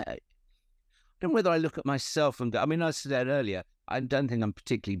 why? I don't know whether I look at myself and go, I said earlier, I don't think I'm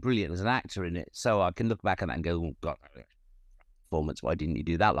particularly brilliant as an actor in it, so I can look back at that and go, oh God, performance, why didn't you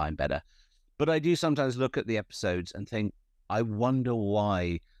do that line better? But I do sometimes look at the episodes and think, I wonder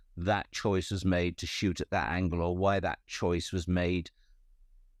why that choice was made to shoot at that angle, or why that choice was made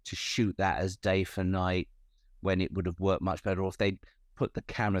to shoot that as day for night when it would have worked much better. Or if they'd put the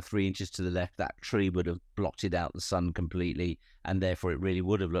camera 3 inches to the left, that tree would have blotted out the sun completely, and therefore it really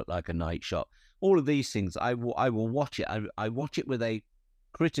would have looked like a night shot. All of these things, I will watch it. I watch it with a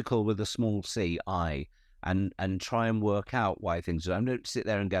critical with a small c, and try and work out why things are. I don't sit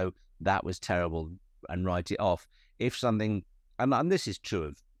there and go, that was terrible, and write it off. If something, and this is true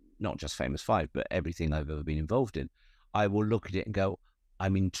of not just Famous Five, but everything I've ever been involved in, I will look at it and go,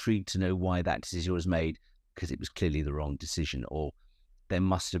 I'm intrigued to know why that decision was made, because it was clearly the wrong decision, or there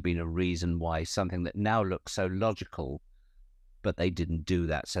must have been a reason why something that now looks so logical, but they didn't do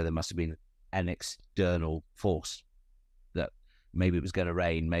that. So there must have been an external force, that maybe it was going to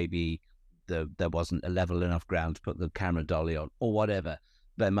rain, maybe there wasn't a level enough ground to put the camera dolly on, or whatever.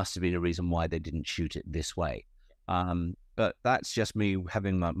 There must have been a reason why they didn't shoot it this way. But that's just me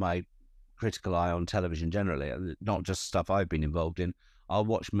having my critical eye on television generally, not just stuff I've been involved in. I'll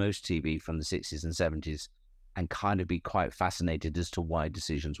watch most TV from the 60s and 70s and kind of be quite fascinated as to why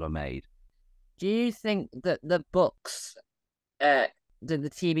decisions were made. Do you think that the books, the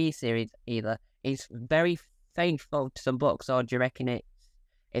TV series either, is very faithful to the books, or do you reckon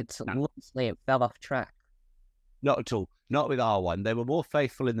it's honestly it fell off track? Not at all. Not with R1. They were more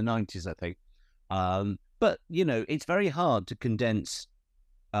faithful in the 90s, I think. But, you know, it's very hard to condense,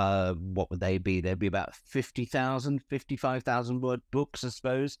 what would they be? They'd be about 50,000, 55,000 word books, I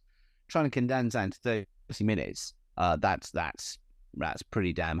suppose. Trying to condense that into 30 minutes, that's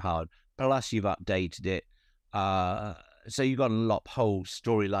pretty damn hard. Plus, you've updated it. So you've got to lop whole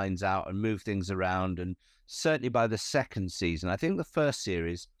storylines out and move things around. And certainly by the second season, I think the first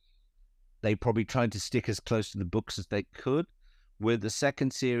series, they probably tried to stick as close to the books as they could. With the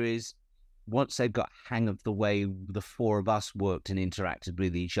second series, once they've got hang of the way the four of us worked and interacted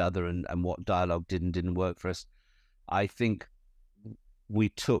with each other, and what dialogue didn't work for us, I think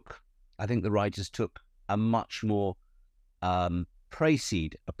the writers took a much more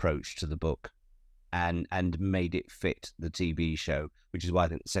pre-seed approach to the book and made it fit the TV show, which is why I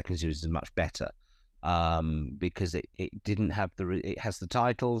think the second series is much better, because it didn't have it has the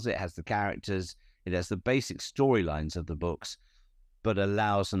titles, it has the characters, it has the basic storylines of the books, but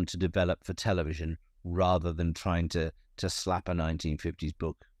allows them to develop for television rather than trying to slap a 1950s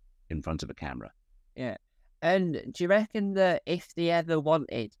book in front of a camera. Yeah. And do you reckon that if they ever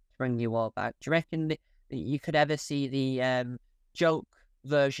wanted to bring you all back, do you reckon that you could ever see the joke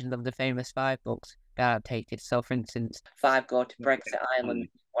version of the Famous Five books adapted? So, for instance, Five go to Brexit Island,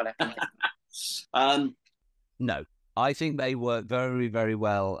 whatever. No, I think they work very, very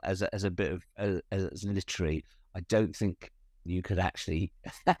well as a bit of as literary. I don't think you could actually.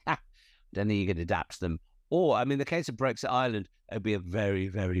 Don't think you could adapt them. Or, I mean, the case of Brexit Island, it'd be a very,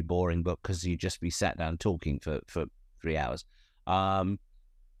 very boring book because you'd just be sat down talking for 3 hours. But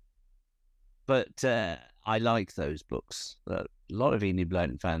I like those books. A lot of Enid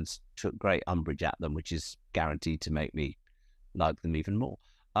Blyton fans took great umbrage at them, which is guaranteed to make me like them even more.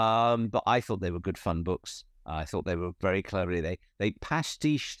 But I thought they were good fun books. I thought they were very cleverly. They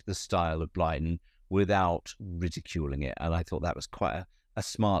pastiched the style of Blyton without ridiculing it, and I thought that was quite a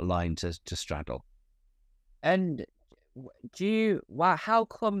smart line to straddle. And how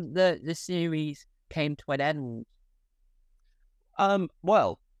come the series came to an end?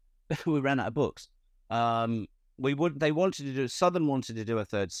 Well, we ran out of books. Southern wanted to do a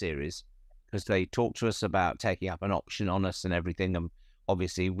third series because they talked to us about taking up an option on us and everything. And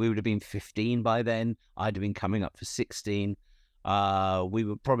obviously, we would have been 15 by then. I'd have been coming up for 16. We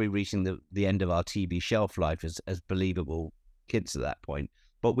were probably reaching the end of our TV shelf life as believable kids at that point.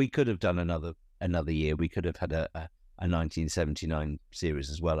 But we could have done another year. We could have had a 1979 series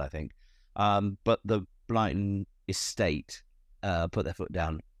as well, I think. But the Blyton estate put their foot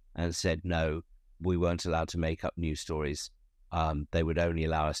down and said, no, we weren't allowed to make up new stories. They would only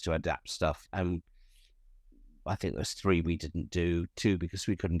allow us to adapt stuff. And I think there's 3 we didn't do, 2 because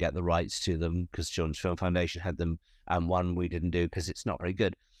we couldn't get the rights to them because Children's Film Foundation had them, and 1 we didn't do because it's not very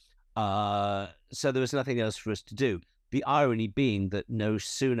good. So there was nothing else for us to do. The irony being that no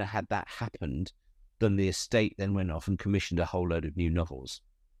sooner had that happened than the estate then went off and commissioned a whole load of new novels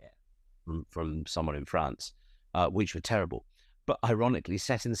from someone in France, which were terrible, but ironically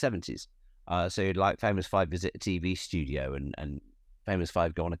set in the 70s. So you'd like Famous Five visit a TV studio and Famous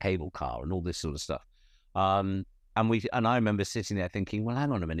Five go on a cable car and all this sort of stuff. And I remember sitting there thinking, well,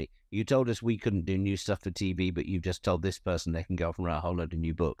 hang on a minute. You told us we couldn't do new stuff for TV, but you've just told this person they can go off and write a whole load of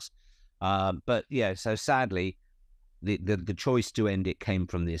new books. But yeah, so sadly, the choice to end it came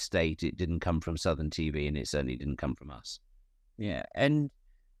from the estate. It didn't come from Southern TV, and it certainly didn't come from us. Yeah, and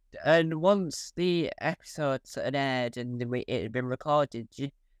once the episodes had aired and it had been recorded,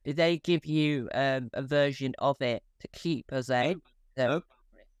 did they give you a version of it to keep as a? No.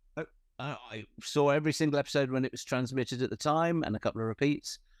 I saw every single episode when it was transmitted at the time, and a couple of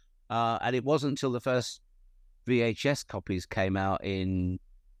repeats. And it wasn't until the first VHS copies came out in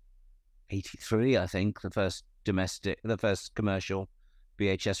 '83, I think, the first commercial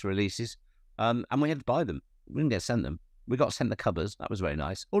VHS releases. And we had to buy them. We didn't get sent them. We got sent the covers. That was very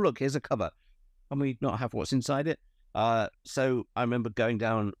nice. Oh, look, here's a cover. And we not have what's inside it. So I remember going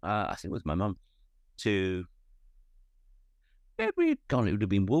down, I think it was my mum, to, it would have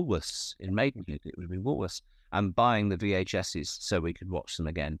been Woolworths in Maidenhead. It would have been Woolworths. And buying the VHSs so we could watch them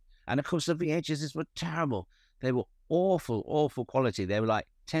again. And of course, the VHSs were terrible. They were awful, awful quality. They were like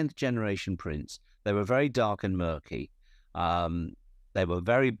 10th generation prints. They were very dark and murky. They were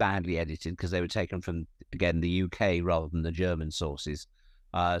very badly edited because they were taken from, again, the UK rather than the German sources.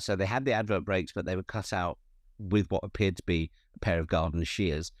 So they had the advert breaks, but they were cut out with what appeared to be a pair of garden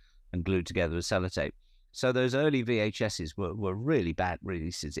shears and glued together with sellotape. So those early VHSs were really bad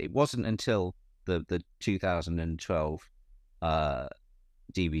releases. It wasn't until the 2012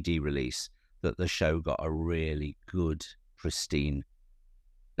 DVD release that the show got a really good, pristine,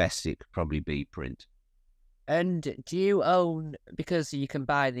 best it could probably be print. And do you own, because you can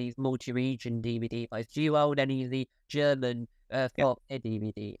buy these multi-region DVD players, do you own any of the German 4K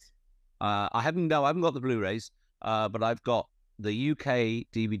DVDs? I haven't got the Blu-rays, but I've got the UK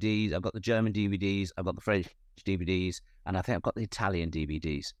DVDs, I've got the German DVDs, I've got the French DVDs, and I think I've got the Italian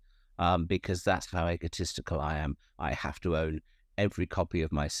DVDs, because that's how egotistical I am. I have to own every copy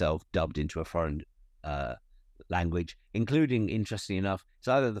of myself dubbed into a foreign language, including, interestingly enough, it's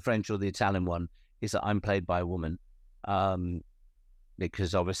either the French or the Italian one, is that I'm played by a woman,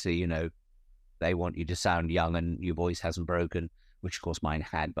 because obviously, you know, they want you to sound young and your voice hasn't broken, which of course mine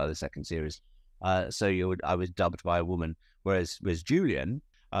had by the second series. So I was dubbed by a woman, whereas Julian,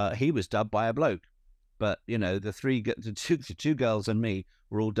 he was dubbed by a bloke. But you know, the two girls and me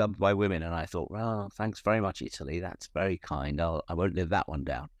were all dubbed by women, and I thought, well, thanks very much, Italy. That's very kind. I won't live that one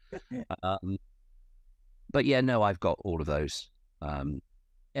down. But yeah, no, I've got all of those.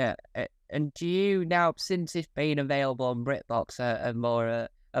 Yeah, and do you now, since it's been available on BritBox,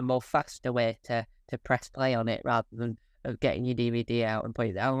 a more faster way to press play on it rather than getting your DVD out and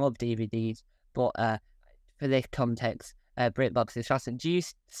putting it down? I love DVDs, but for this context, BritBox is faster. Do you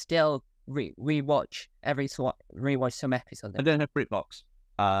still rewatch some episodes? I don't have BritBox,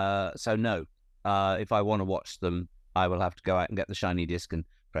 so no. If I want to watch them, I will have to go out and get the shiny disc and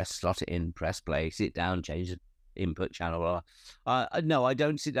slot it in, press play, sit down, change the input channel. No, I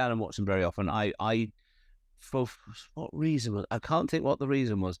don't sit down and watch them very often. For what reason I can't think what the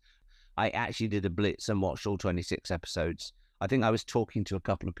reason was. I actually did a blitz and watched all 26 episodes. I think I was talking to a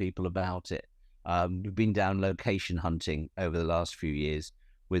couple of people about it. We've been down location hunting over the last few years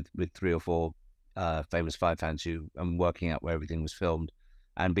with 3 or 4 famous Five fans who I'm working out where everything was filmed.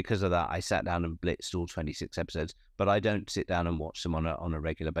 And because of that, I sat down and blitzed all 26 episodes, but I don't sit down and watch them on a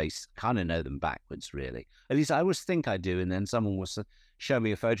regular basis. Kind of know them backwards, really. At least I always think I do. And then someone will show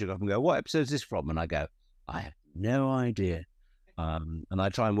me a photograph and go, what episode is this from? And I go, I have no idea. And I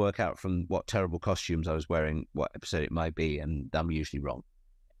try and work out from what terrible costumes I was wearing, what episode it might be, and I'm usually wrong.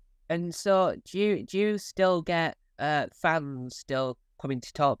 And so, do you still get fans still coming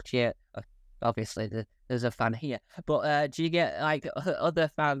to talk to you? Obviously, there's a fan here, but do you get like other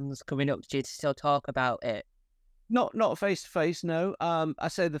fans coming up to you to still talk about it? Not face to face, no. I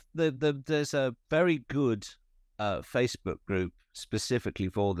say there's a very good Facebook group specifically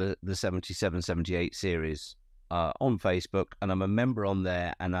for the 77, 78 series on Facebook, and I'm a member on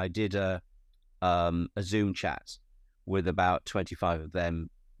there. And I did a Zoom chat with about 25 of them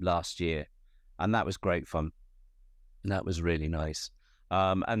last year, and that was great fun. That was really nice.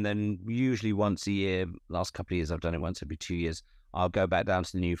 And then usually once a year, last couple of years I've done it once every 2 years, I'll go back down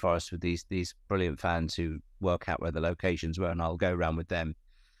to the New Forest with these brilliant fans who work out where the locations were, and I'll go around with them.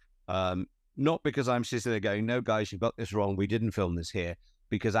 Not because I'm sitting there going, no guys, you've got this wrong, we didn't film this here,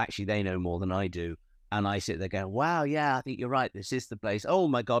 because actually they know more than I do. And I sit there going, wow, yeah, I think you're right, this is the place. Oh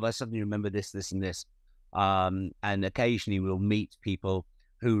my God, I suddenly remember this, and this. And occasionally we'll meet people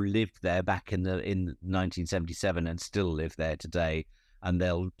who lived there back in 1977 and still live there today. And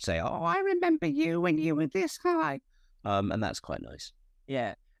they'll say, oh, I remember you when you were this high. And that's quite nice.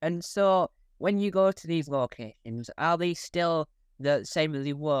 Yeah. And so when you go to these locations, are they still the same as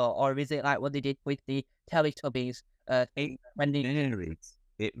they were? Or is it like what they did with the Teletubbies?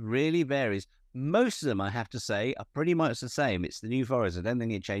 It really varies. Most of them, I have to say, are pretty much the same. It's the New Forest. I don't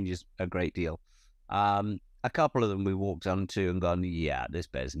think it changes a great deal. A couple of them we walked onto and gone, yeah, this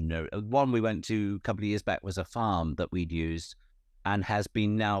bears no... One we went to a couple of years back was a farm that we'd used and has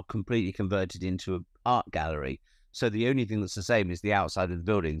been now completely converted into an art gallery. So the only thing that's the same is the outside of the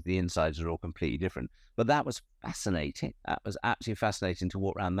building. The insides are all completely different. But that was fascinating. That was absolutely fascinating to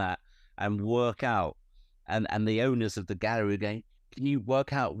walk around that and work out and the owners of the gallery were going, can you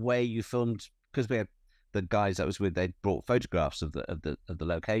work out where you filmed? Because we had the guys I was with, they brought photographs of the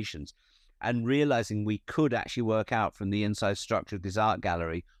locations, and realizing we could actually work out from the inside structure of this art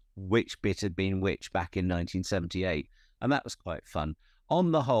gallery which bit had been which back in 1978. And that was quite fun.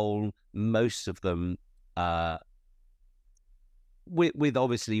 On the whole, most of them, with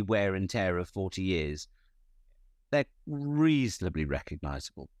obviously wear and tear of 40 years, they're reasonably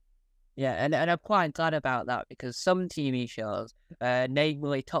recognizable. Yeah, and I'm quite glad about that, because some TV shows,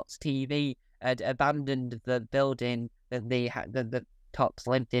 namely Tots TV, had abandoned the building that the Tots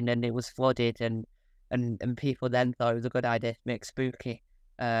lived in, and it was flooded, and people then thought it was a good idea to make spooky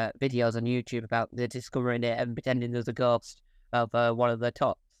videos on YouTube about the discovering it and pretending there's a ghost of one of the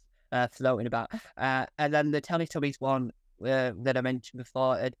Tots floating about. And then the Teletubbies one that I mentioned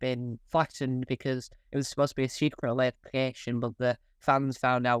before had been flattened because it was supposed to be a secret location, but the fans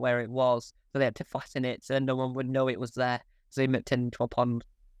found out where it was, so they had to flatten it so no one would know it was there. So it turned into a pond.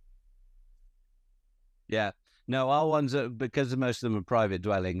 Yeah. No, our ones are, because most of them are private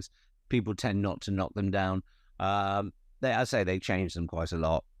dwellings, people tend not to knock them down. I say they changed them quite a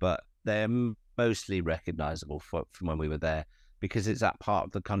lot, but they're mostly recognizable from when we were there, because it's that part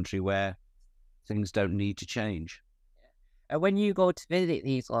of the country where things don't need to change. And when you go to visit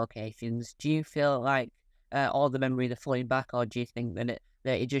these locations, do you feel like all the memories are flowing back, or do you think that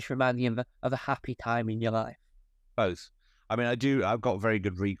it just reminds you of a happy time in your life? Both. I mean, I've got very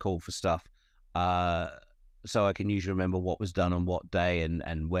good recall for stuff. So I can usually remember what was done on what day,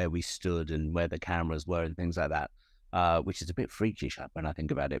 and where we stood and where the cameras were and things like that, which is a bit freakish when I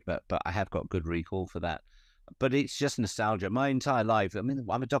think about it, but I have got good recall for that. But it's just nostalgia. My entire life, I mean,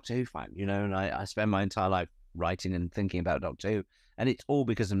 I'm a Doctor Who fan, and I spend my entire life writing and thinking about Doctor Who, and it's all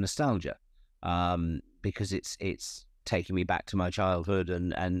because of nostalgia, because it's taking me back to my childhood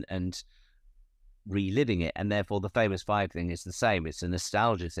and reliving it, and therefore the Famous Five thing is the same. It's a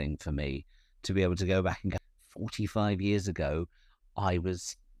nostalgia thing for me to be able to go back and go, 45 years ago, I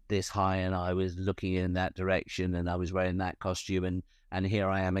was this high and I was looking in that direction and I was wearing that costume, and here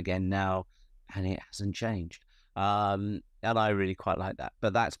I am again now, and it hasn't changed. And I really quite like that.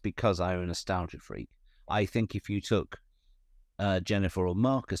 But that's because I'm a nostalgia freak. I think if you took Jennifer or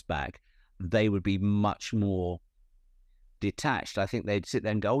Marcus back, they would be much more detached. I think they'd sit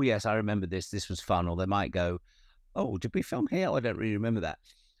there and go, oh, yes, I remember this. This was fun. Or they might go, oh, did we film here? I don't really remember that.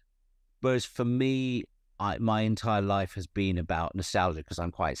 Whereas for me, my entire life has been about nostalgia, because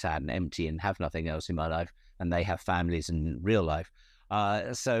I'm quite sad and empty and have nothing else in my life, and they have families and real life.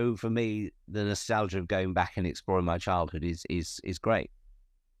 So for me, the nostalgia of going back and exploring my childhood is great.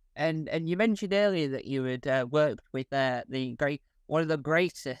 And you mentioned earlier that you had worked with one of the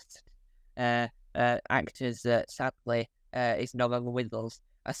greatest actors that sadly is no longer with us.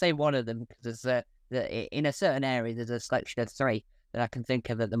 I say one of them because in a certain area there's a selection of three that I can think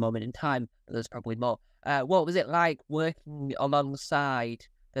of at the moment in time, but there's probably more. What was it like working alongside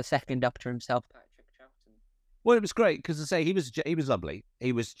the second Doctor himself, Patrick Troughton? Well, it was great because, I say, he was lovely.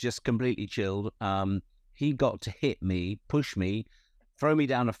 He was just completely chilled. He got to hit me, push me, throw me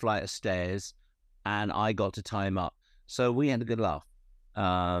down a flight of stairs, and I got to tie him up. So we had a good laugh.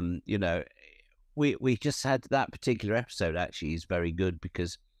 We just had that particular episode. Actually, is very good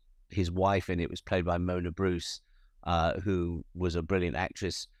because his wife in it was played by Mona Bruce, who was a brilliant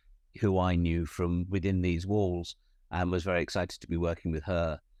actress who I knew from within these walls, and was very excited to be working with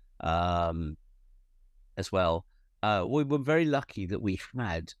her as well. We were very lucky that we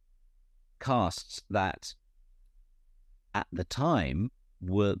had casts that at the time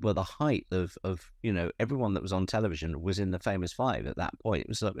were the height of everyone that was on television was in the Famous Five at that point. It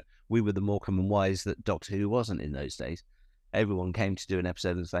was like we were the Morecambe and Wise that Doctor Who wasn't in those days. Everyone came to do an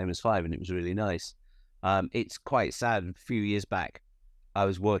episode of the Famous Five, and it was really nice. It's quite sad. A few years back, I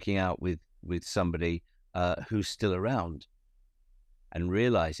was working out with somebody who's still around, and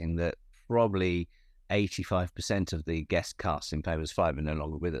realizing that probably 85% of the guest cast in Famous Five are no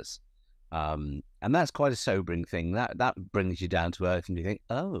longer with us. And that's quite a sobering thing. That brings you down to earth, and you think,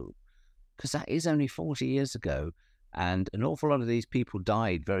 oh, because that is only 40 years ago, and an awful lot of these people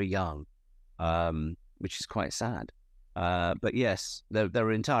died very young, which is quite sad. But yes, there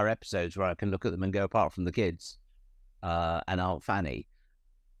are entire episodes where I can look at them and go, apart from the kids and Aunt Fanny,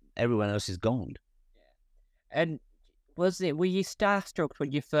 everyone else is gone. And were you starstruck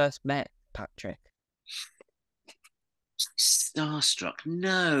when you first met Patrick? Starstruck?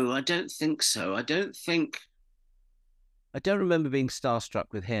 No, I don't think so. I don't remember being starstruck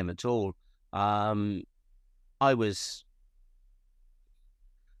with him at all. I was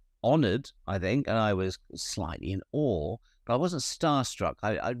honored, I think, and I was slightly in awe, but I wasn't starstruck.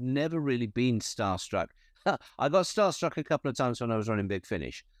 I've never really been starstruck. I got starstruck a couple of times when I was running Big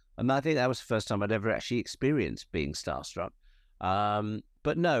Finish, and I think that was the first time I'd ever actually experienced being starstruck.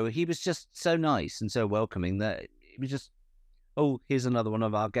 But no, he was just so nice and so welcoming that it was just, oh, here's another one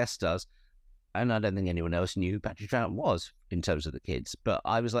of our guest stars. And I don't think anyone else knew who Patrick Troughton was in terms of the kids. But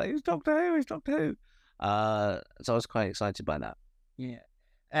I was like, it's Doctor Who, it's Doctor Who. So I was quite excited by that. Yeah.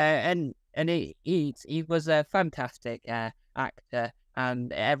 And he was a fantastic actor,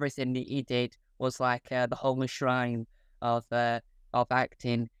 and everything that he did was like the holy shrine of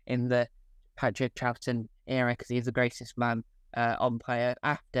acting in the Patrick Troughton era, because he's the greatest man on player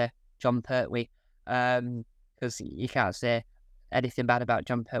after John Pertwee. Because you can't say anything bad about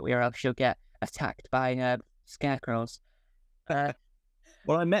John Pertwee, or else you'll get attacked by scarecrows. Well,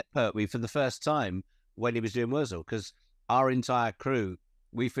 I met Pertwee for the first time when he was doing Wurzel, because our entire crew,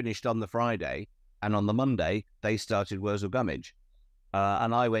 we finished on the Friday, and on the Monday, they started Wurzel Gummidge.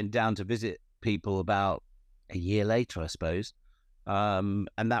 And I went down to visit people about a year later, I suppose. And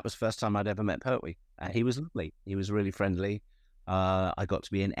that was the first time I'd ever met Pertwee. And he was lovely. He was really friendly. I got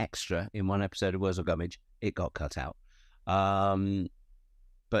to be an extra in one episode of Wurzel Gummidge. It got cut out.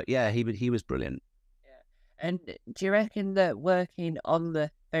 But yeah, he was brilliant. Yeah. And do you reckon that working on the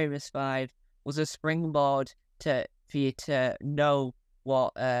Famous Five was a springboard for you to know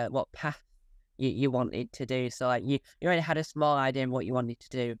what path you wanted to do? So like you already had a small idea of what you wanted to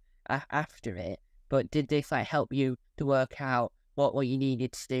do after it, but did this like help you to work out what you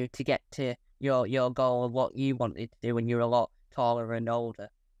needed to do to get to your goal of what you wanted to do when you were a lot taller and older?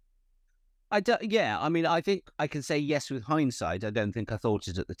 Yeah, I mean, I think I can say yes with hindsight. I don't think I thought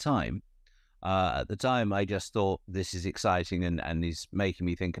it at the time. At the time, I just thought this is exciting and is making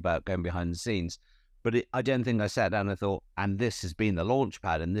me think about going behind the scenes. But I don't think I sat down and thought, and this has been the launch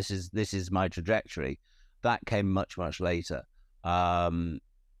pad, and this is my trajectory. That came much, much later.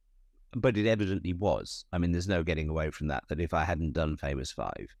 But it evidently was. I mean, there's no getting away from that if I hadn't done Famous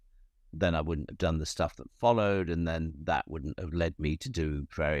Five, then I wouldn't have done the stuff that followed, and then that wouldn't have led me to do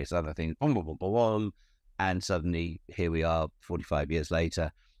various other things. And suddenly, here we are 45 years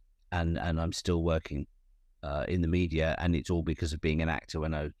later, and I'm still working in the media, and it's all because of being an actor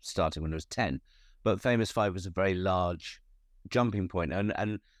when I started when I was 10. But Famous Five was a very large jumping point.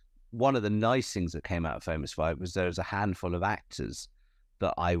 And one of the nice things that came out of Famous Five was there was a handful of actors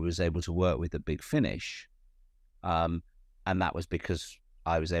that I was able to work with at Big Finish. And that was because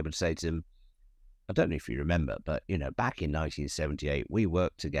I was able to say to them, I don't know if you remember, but, back in 1978, we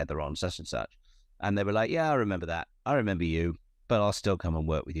worked together on such and such. And they were like, yeah, I remember that. I remember you, but I'll still come and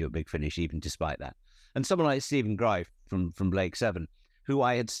work with you at Big Finish, even despite that. And someone like Stephen Greif from Blake 7, who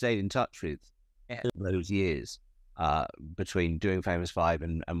I had stayed in touch with those years between doing Famous Five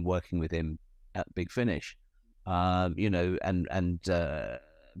and working with him at Big Finish, and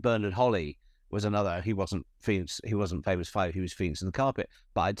Bernard Holly was another. He wasn't Famous Five, he was Phoenix and the Carpet,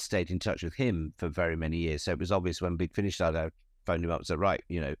 but I'd stayed in touch with him for very many years. So it was obvious when Big Finish started, I phoned him up and said, right,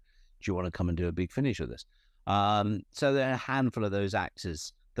 do you want to come and do a Big Finish with us? So there are a handful of those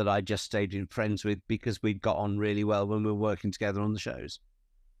actors that I just stayed in friends with because we'd got on really well when we were working together on the shows.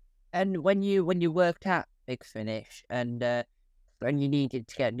 And when you worked at Big Finish and you needed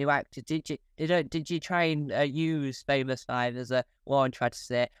to get new actors, did you try and use Famous Five as a one, try to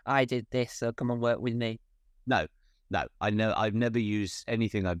say, I did this, so come and work with me? No. I've never used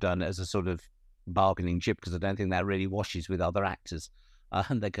anything I've done as a sort of bargaining chip, because I don't think that really washes with other actors.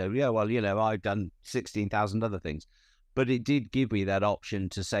 And they go, yeah, well, I've done 16,000 other things. But it did give me that option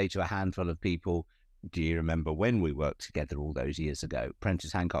to say to a handful of people, do you remember when we worked together all those years ago?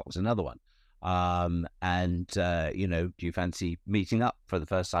 Prentice Hancock was another one. Do you fancy meeting up for the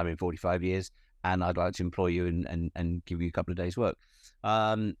first time in 45 years? And I'd like to employ you and give you a couple of days' work.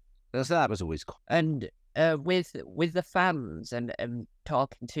 So that was always cool. And with the fans and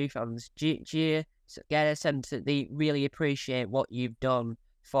talking to fans, do you get a sense that they really appreciate what you've done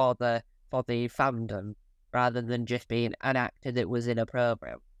for the fandom, rather than just being an actor that was in a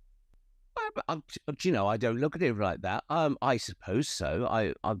program? I don't look at it like that. I suppose so.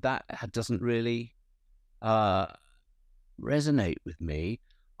 I that doesn't really resonate with me.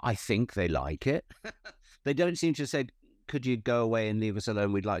 I think they like it. They don't seem to say, could you go away and leave us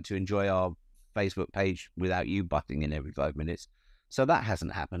alone? We'd like to enjoy our Facebook page without you butting in every 5 minutes. So that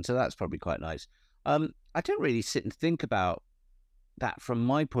hasn't happened. So that's probably quite nice. I don't really sit and think about that from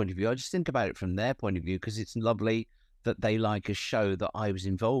my point of view. I just think about it from their point of view, because it's lovely that they like a show that I was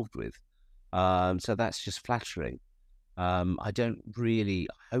involved with. So that's just flattering. I don't really,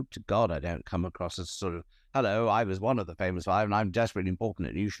 I hope to God I don't come across as sort of, hello, I was one of the Famous Five and I'm desperately important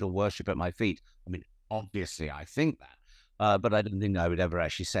and you should all worship at my feet. I mean, obviously I think that. but I don't think I would ever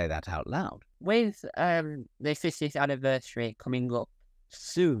actually say that out loud. With the 50th anniversary coming up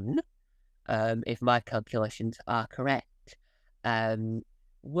soon, if my calculations are correct,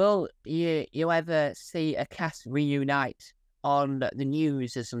 will you ever see a cast reunite on the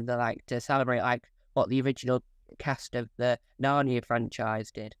news or something like to celebrate like what the original cast of the Narnia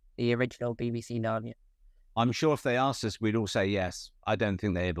franchise did, the original BBC Narnia? I'm sure if they asked us, we'd all say yes. I don't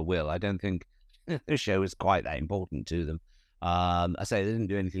think they ever will. I don't think the show is quite that important to them. I say they didn't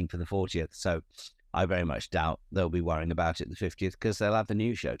do anything for the 40th, so I very much doubt they'll be worrying about it the 50th because they'll have the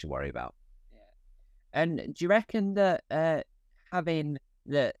new show to worry about. Yeah. And do you reckon that having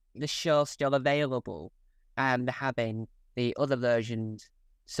the show still available and having the other versions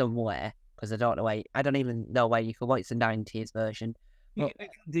somewhere, because I don't even know where you can watch the 90s version. Well,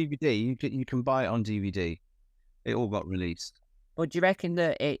 DVD, you can buy it on DVD. It all got released. But do you reckon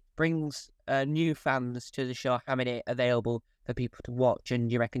that it brings new fans to the show, having it available for people to watch, and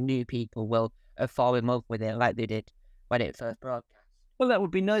do you reckon new people will fall in love with it like they did when it first broadcast? Well, that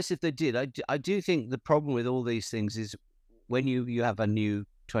would be nice if they did. I do think the problem with all these things is when you have a new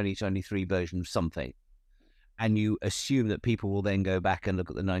 2023 version of something, and you assume that people will then go back and look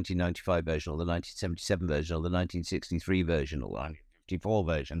at the 1995 version or the 1977 version or the 1963 version or the 1954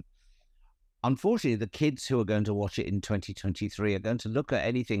 version. Unfortunately, the kids who are going to watch it in 2023 are going to look at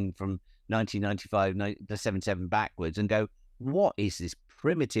anything from 1995 to 77 backwards and go, what is this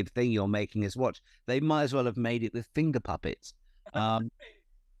primitive thing you're making us watch? They might as well have made it with finger puppets.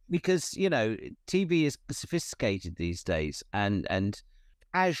 Because, you know, TV is sophisticated these days, and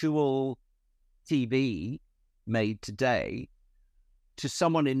casual TV made today to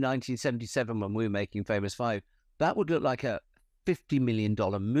someone in 1977 when we were making Famous Five, that would look like a $50 million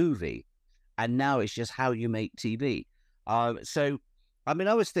movie. And now it's just how you make TV. So, I mean,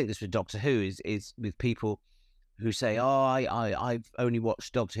 I always think this with Doctor Who is with people who say, "Oh, I've only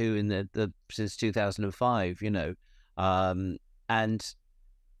watched Doctor Who in the since 2005," you know, and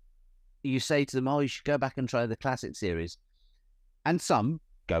you say to them, "Oh, you should go back and try the classic series," and some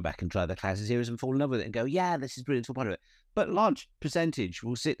go back and try the classic series and fall in love with it and go, "Yeah, this is brilliant, it's all part of it." But a large percentage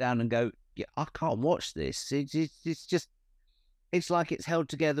will sit down and go, "Yeah, I can't watch this. It's just." It's like it's held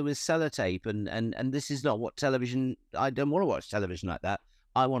together with sellotape, and this is not what television. I don't want to watch television like that.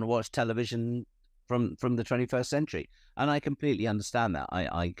 I want to watch television from the 21st century, and I completely understand that.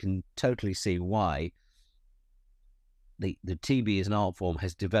 I can totally see why the TV as an art form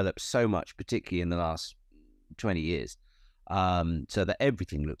has developed so much, particularly in the last 20 years, so that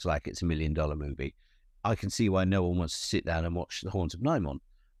everything looks like it's $1 million movie. I can see why no one wants to sit down and watch The Haunts of Nimon.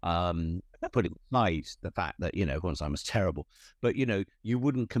 Putting aside the fact that, you know, Haunts of Nimon is terrible, but, you know, you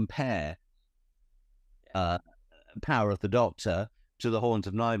wouldn't compare Power of the Doctor to The Haunts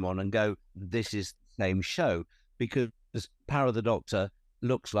of Nimon and go, this is the same show, because Power of the Doctor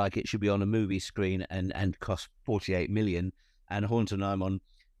looks like it should be on a movie screen and cost 48 million, and Haunts of Nimon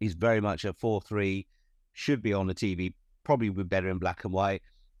is very much a 4:3, should be on the TV, probably be better in black and white,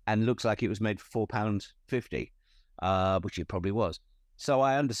 and looks like it was made for £4.50, which it probably was. So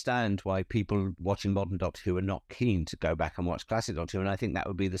I understand why people watching modern Doctor Who are not keen to go back and watch classic Doctor Who, and I think that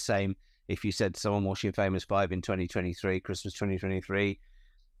would be the same if you said to someone watching Famous Five in 2023, Christmas 2023,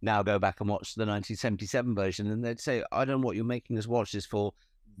 now go back and watch the 1977 version, and they'd say, "I don't know what you're making us watch this for.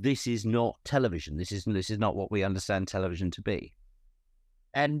 This is not television. This is not what we understand television to be."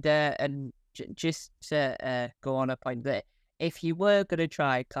 And just to go on a point there, if you were going to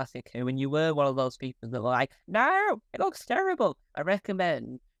try classic Who and you were one of those people that were like, "No, it looks terrible," I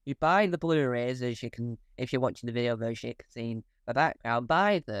recommend you buy the Blu-rays, as you can, if you're watching the video version, you can see in the background.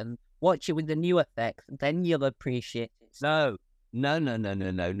 Buy them, watch it with the new effects, then you'll appreciate it. No.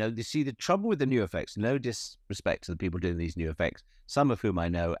 You see, the trouble with the new effects, no disrespect to the people doing these new effects, some of whom I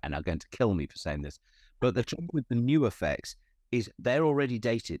know and are going to kill me for saying this, but the trouble with the new effects is they're already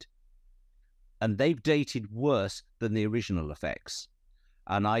dated. And they've dated worse than the original effects.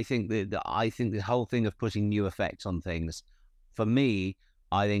 And I think the whole thing of putting new effects on things, for me,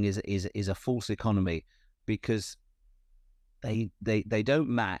 I think is a false economy, because they don't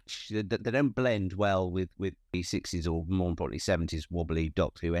match, they don't blend well with the 60s or more importantly 70s wobbly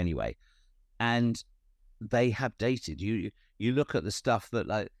Doctor Who anyway. And they have dated. You look at the stuff that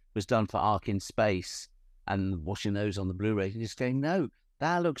like was done for Ark in Space and watching those on the Blu-ray, you're just going, no,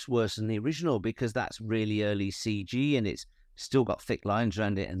 that looks worse than the original, because that's really early CG and it's still got thick lines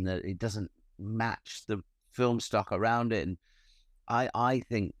around it, and it doesn't match the film stock around it. And I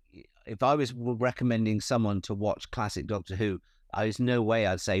think if I was recommending someone to watch classic Doctor Who, there's no way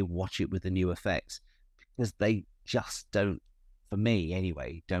I'd say watch it with the new effects, because they just don't, for me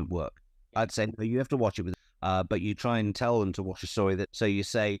anyway, don't work. I'd say no, you have to watch it with but you try and tell them to watch a story that. So you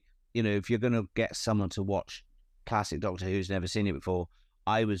say, if you're going to get someone to watch classic Doctor Who who's never seen it before,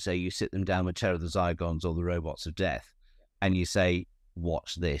 I would say you sit them down with Terror of the Zygons or the Robots of Death, and you say,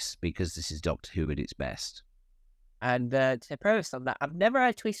 watch this because this is Doctor Who at its best. And to preface on that, I've never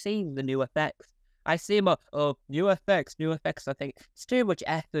actually seen the new effects. I see them, new effects. I think it's too much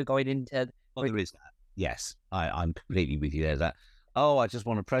effort going into. Well, there is that. Yes, I'm completely with you. There's that. Oh, I just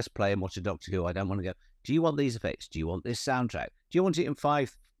want to press play and watch a Doctor Who. I don't want to go, do you want these effects? Do you want this soundtrack? Do you want it in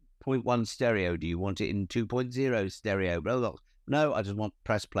 5.1 stereo? Do you want it in 2.0 stereo? Blah, blah. No, I just want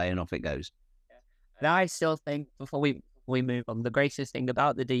press play and off it goes. And I still think, before we move on, the greatest thing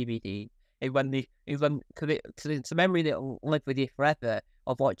about the DVD is when because it's a memory that will live with you forever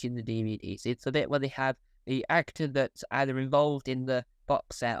of watching the DVDs. It's a bit where they have the actor that's either involved in the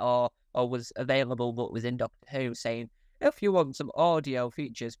box set or was available but was in Doctor Who saying, if you want some audio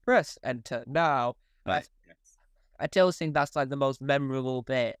features, press enter now. Right. I still think that's like the most memorable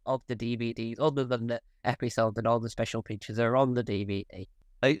bit of the DVDs, other than the episodes and all the special features are on the DVD.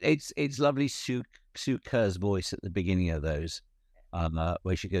 It's lovely Sue Kerr's voice at the beginning of those,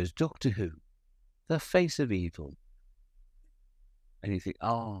 where she goes, Doctor Who, the face of evil. And you think,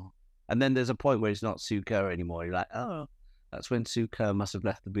 oh. And then there's a point where it's not Sue Kerr anymore. You're like, oh, that's when Sue Kerr must have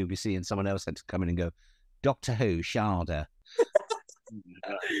left the BBC and someone else had to come in and go, Doctor Who, Sharda.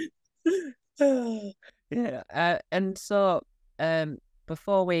 Yeah. And so,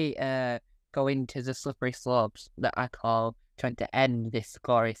 before we go into the slippery slopes that I call trying to end this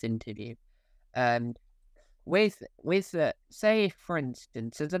glorious interview, with say, for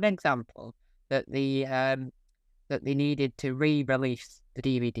instance, as an example, that they needed to re-release the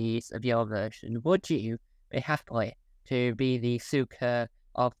DVDs of your version, would you be happy to be the Sue Kerr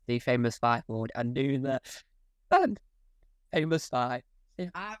of the Famous Five Board and do the Famous Five?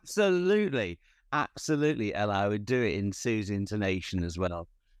 Absolutely, Ella. I would do it in Sue's intonation as well.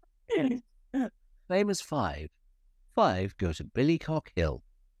 Famous Five. 5 go to Billycock Hill.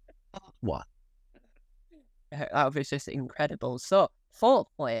 Part 1. That was just incredible. So,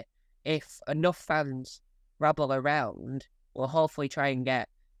 hopefully, if enough fans rabble around, we'll hopefully try and get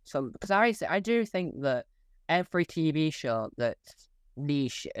some. Because I do think that every TV show that's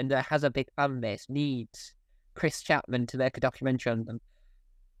niche and that has a big fan base needs Chris Chapman to make a documentary on them.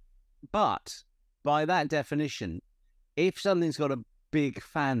 But by that definition, if something's got a big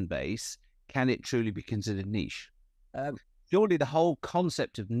fan base, can it truly be considered niche? Surely the whole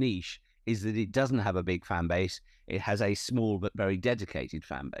concept of niche is that it doesn't have a big fan base. It has a small but very dedicated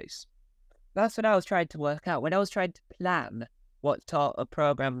fan base. That's what I was trying to work out. When I was trying to plan what sort of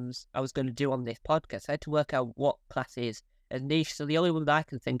programs I was going to do on this podcast, I had to work out what classes as niche. So the only one that I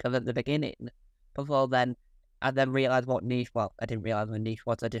can think of at the beginning, before then, I then realised what niche, well, I didn't realise what niche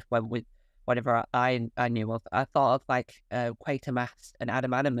was. I just went with whatever I knew of. I thought of like Quatermass and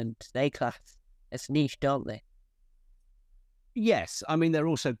Adam Adamant. They class as niche, don't they? Yes, I mean they're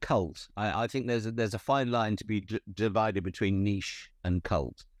also cult. I think there's a fine line to be divided between niche and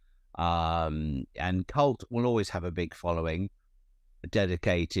cult. And cult will always have a big following,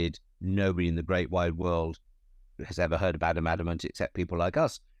 dedicated. Nobody in the great wide world has ever heard of Adam Adamant except people like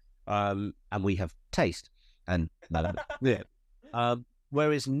us, and we have taste. And yeah.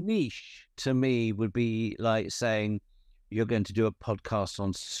 Whereas niche to me would be like saying you're going to do a podcast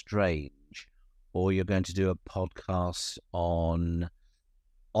on Strange, or you're going to do a podcast on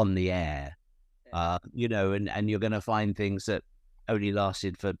the air, and you're going to find things that only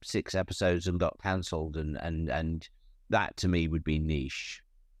lasted for 6 episodes and got cancelled, and that to me would be niche.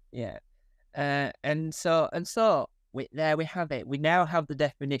 Yeah, and so there we have it. We now have the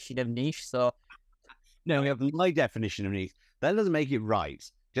definition of niche. So no, we have my definition of niche. That doesn't make it right.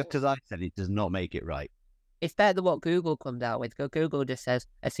 Just because I said it does not make it right. It's better than what Google comes out with. Google just says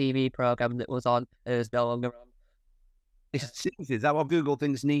a TV program that was on is no longer on. Is that what Google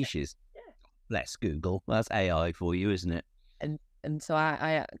thinks niche is? Yeah. Bless Google. That's AI for you, isn't it? And so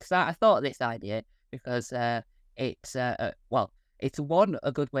I thought of this idea because it's it's one,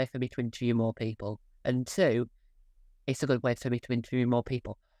 a good way for me to interview more people, and 2, it's a good way for me to interview more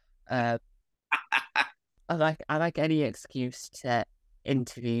people. I like any excuse to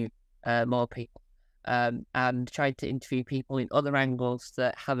interview more people. And tried to interview people in other angles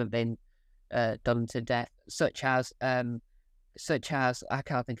that haven't been done to death, such as I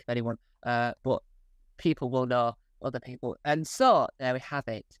can't think of anyone, but people will know other people. And so there we have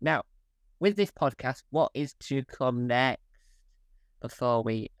it. Now, with this podcast, what is to come next before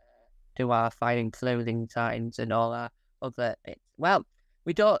we do our finding clothing signs and all our other bits? Well,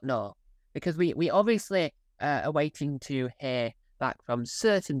 we don't know, because we obviously are waiting to hear back from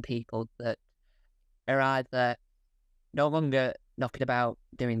certain people that are either no longer knocking about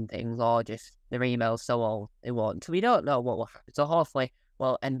doing things, or just their emails so old they won't. So we don't know what will happen. So hopefully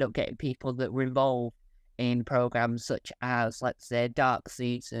we'll end up getting people that were involved in programs such as, let's say, Dark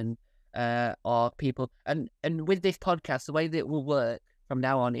Season, or people. And with this podcast, the way that it will work from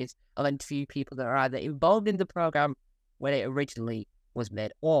now on is I'll interview people that are either involved in the program when it originally was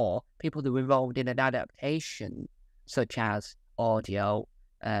made, or people that were involved in an adaptation, such as audio,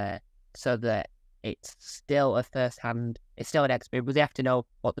 so that it's still a first-hand, it's still an experience, but they have to know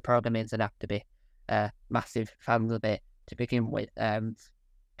what the program is and have to be massive fans of it to begin with.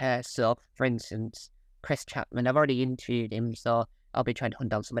 So, for instance, Chris Chapman, I've already interviewed him, so I'll be trying to hunt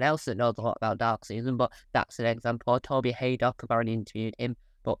down someone else that knows a lot about Dark Season, but that's an example. Toby Haydock, I've already interviewed him,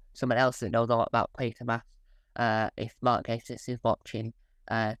 but someone else that knows a lot about Quatermass. If Mark Gatiss is watching,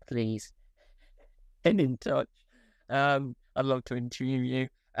 please get in touch. I'd love to interview you.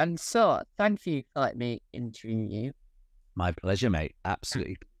 And so, thank you for letting me interview you. My pleasure, mate.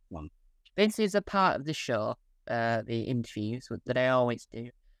 Absolutely. This is a part of the show, the interviews that I always do,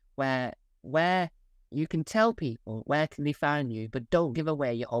 where you can tell people where can they find you, but don't give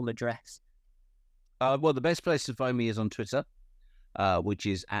away your home address. Well, the best place to find me is on Twitter, which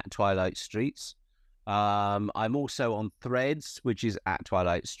is @TwilightStreets. I'm also on Threads, which is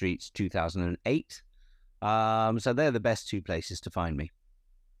 @TwilightStreets2008. So they're the best two places to find me.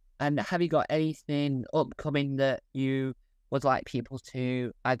 And have you got anything upcoming that you would like people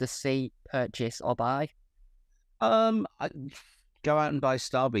to either see, purchase, or buy? I go out and buy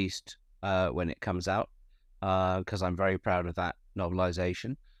Star Beast when it comes out, because I'm very proud of that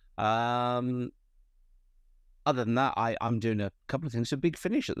novelization. Other than that, I'm doing a couple of things for Big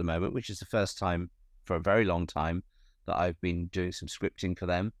Finish at the moment, which is the first time for a very long time that I've been doing some scripting for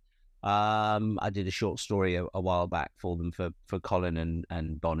them. I did a short story a while back for them for Colin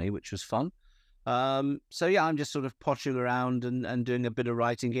and Bonnie, which was fun. So yeah, I'm just sort of pottering around and doing a bit of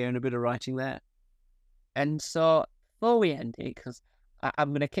writing here and a bit of writing there. And so, before we end it, because I'm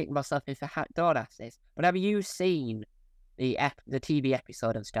going to kick myself if I don't ask this, but have you seen the TV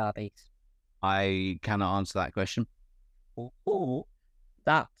episode of Star Beast? I cannot answer that question. Oh,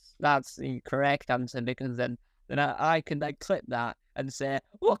 that's the correct answer, because then I can then clip that and say,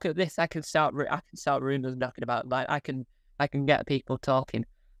 look at this, I can start rumors knocking about, like I can get people talking.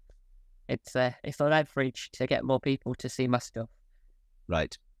 It's a leverage to get more people to see my stuff.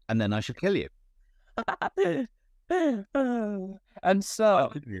 Right, and then I should kill you. And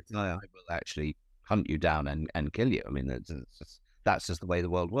so I will actually hunt you down and kill you. I mean, that's just the way the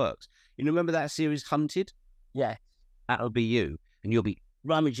world works. You remember that series Hunted? Yeah, that'll be you, and you'll be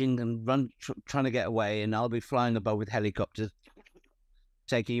rummaging and trying to get away, and I'll be flying above with helicopters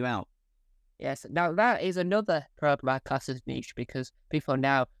taking you out. Yes. Now that is another program I class as niche, because people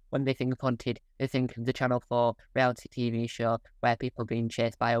now, when they think of Hunted, they think of the Channel 4 reality TV show where people are being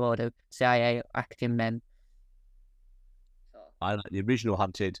chased by a load of CIA acting men. I like the original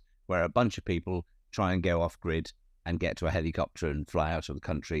Hunted, where a bunch of people try and go off grid and get to a helicopter and fly out of the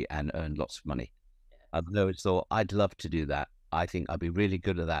country and earn lots of money. I've always thought I'd love to do that. I think I'd be really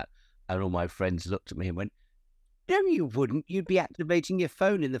good at that. And all my friends looked at me and went, no, you wouldn't. You'd be activating your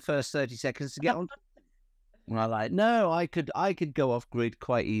phone in the first 30 seconds to get on. And I'm like, no, I could go off grid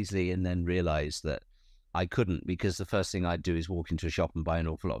quite easily, and then realize that I couldn't, because the first thing I'd do is walk into a shop and buy an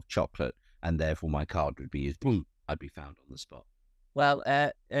awful lot of chocolate, and therefore my card would be used. Boom, I'd be found on the spot. Well,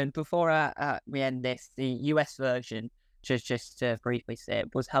 and before we end this, the US version, just to briefly say,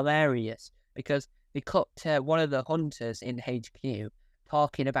 it was hilarious, because they cut one of the hunters in HQ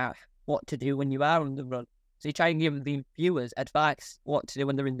talking about what to do when you are on the run. So you try and give the viewers advice what to do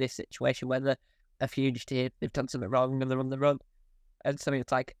when they're in this situation, whether a fugitive, they've done something wrong and they're on the run. And so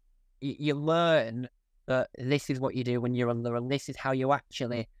it's like, you learn that this is what you do when you're on the run. This is how you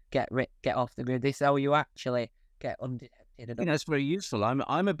actually get off the grid. This is how you actually get undetected. I think that's very useful.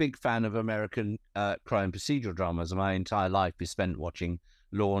 I'm a big fan of American crime procedural dramas. My entire life is spent watching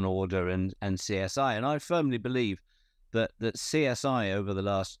Law and Order and CSI, and I firmly believe that CSI over the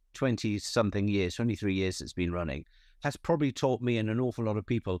last 20-something years, 23 years it's been running, has probably taught me and an awful lot of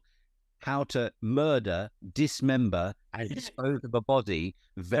people how to murder, dismember, and dispose of a body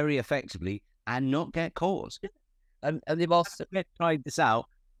very effectively and not get caught. And they've also tried this out,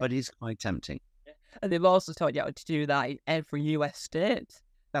 but it's quite tempting. And they've also taught you how to do that in every US state.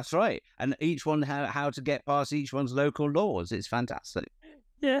 That's right. And each one, how to get past each one's local laws. It's fantastic.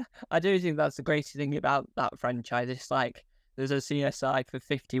 Yeah, I do think that's the greatest thing about that franchise. It's like there's a CSI for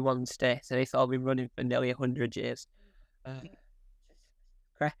 51 states, and it's all been running for nearly 100 years.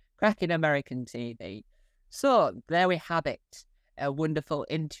 Cracking American TV. So there we have it. A wonderful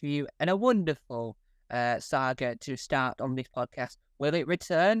interview and a wonderful saga to start on this podcast. Will it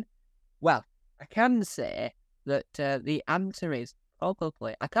return? Well, I can say that the answer is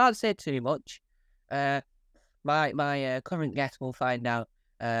probably. I can't say too much. My current guest will find out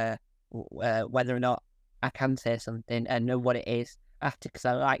whether or not I can say something and know what it is after, because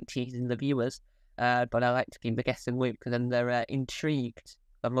I like teasing the viewers. But I like to keep the guests in loop because then they're intrigued.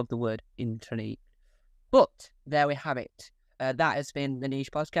 I love the word intrigued. But there we have it. That has been the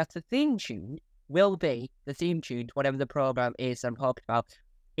Niche Podcast. The theme tune will be the theme tune to whatever the program is I'm talking about,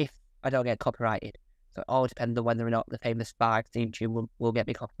 if I don't get copyrighted. So it all depends on whether or not the Famous Five theme tune will get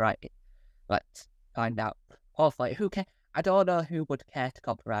me copyrighted. Let's find out. Hopefully, who can? I don't know who would care to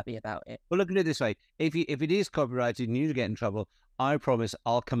copyright me about it. Well, look at it this way: if it is copyrighted and you get in trouble, I promise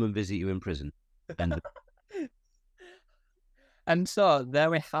I'll come and visit you in prison. And so there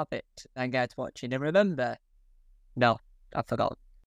we have it. Thank you guys for watching. And remember, no, I forgot.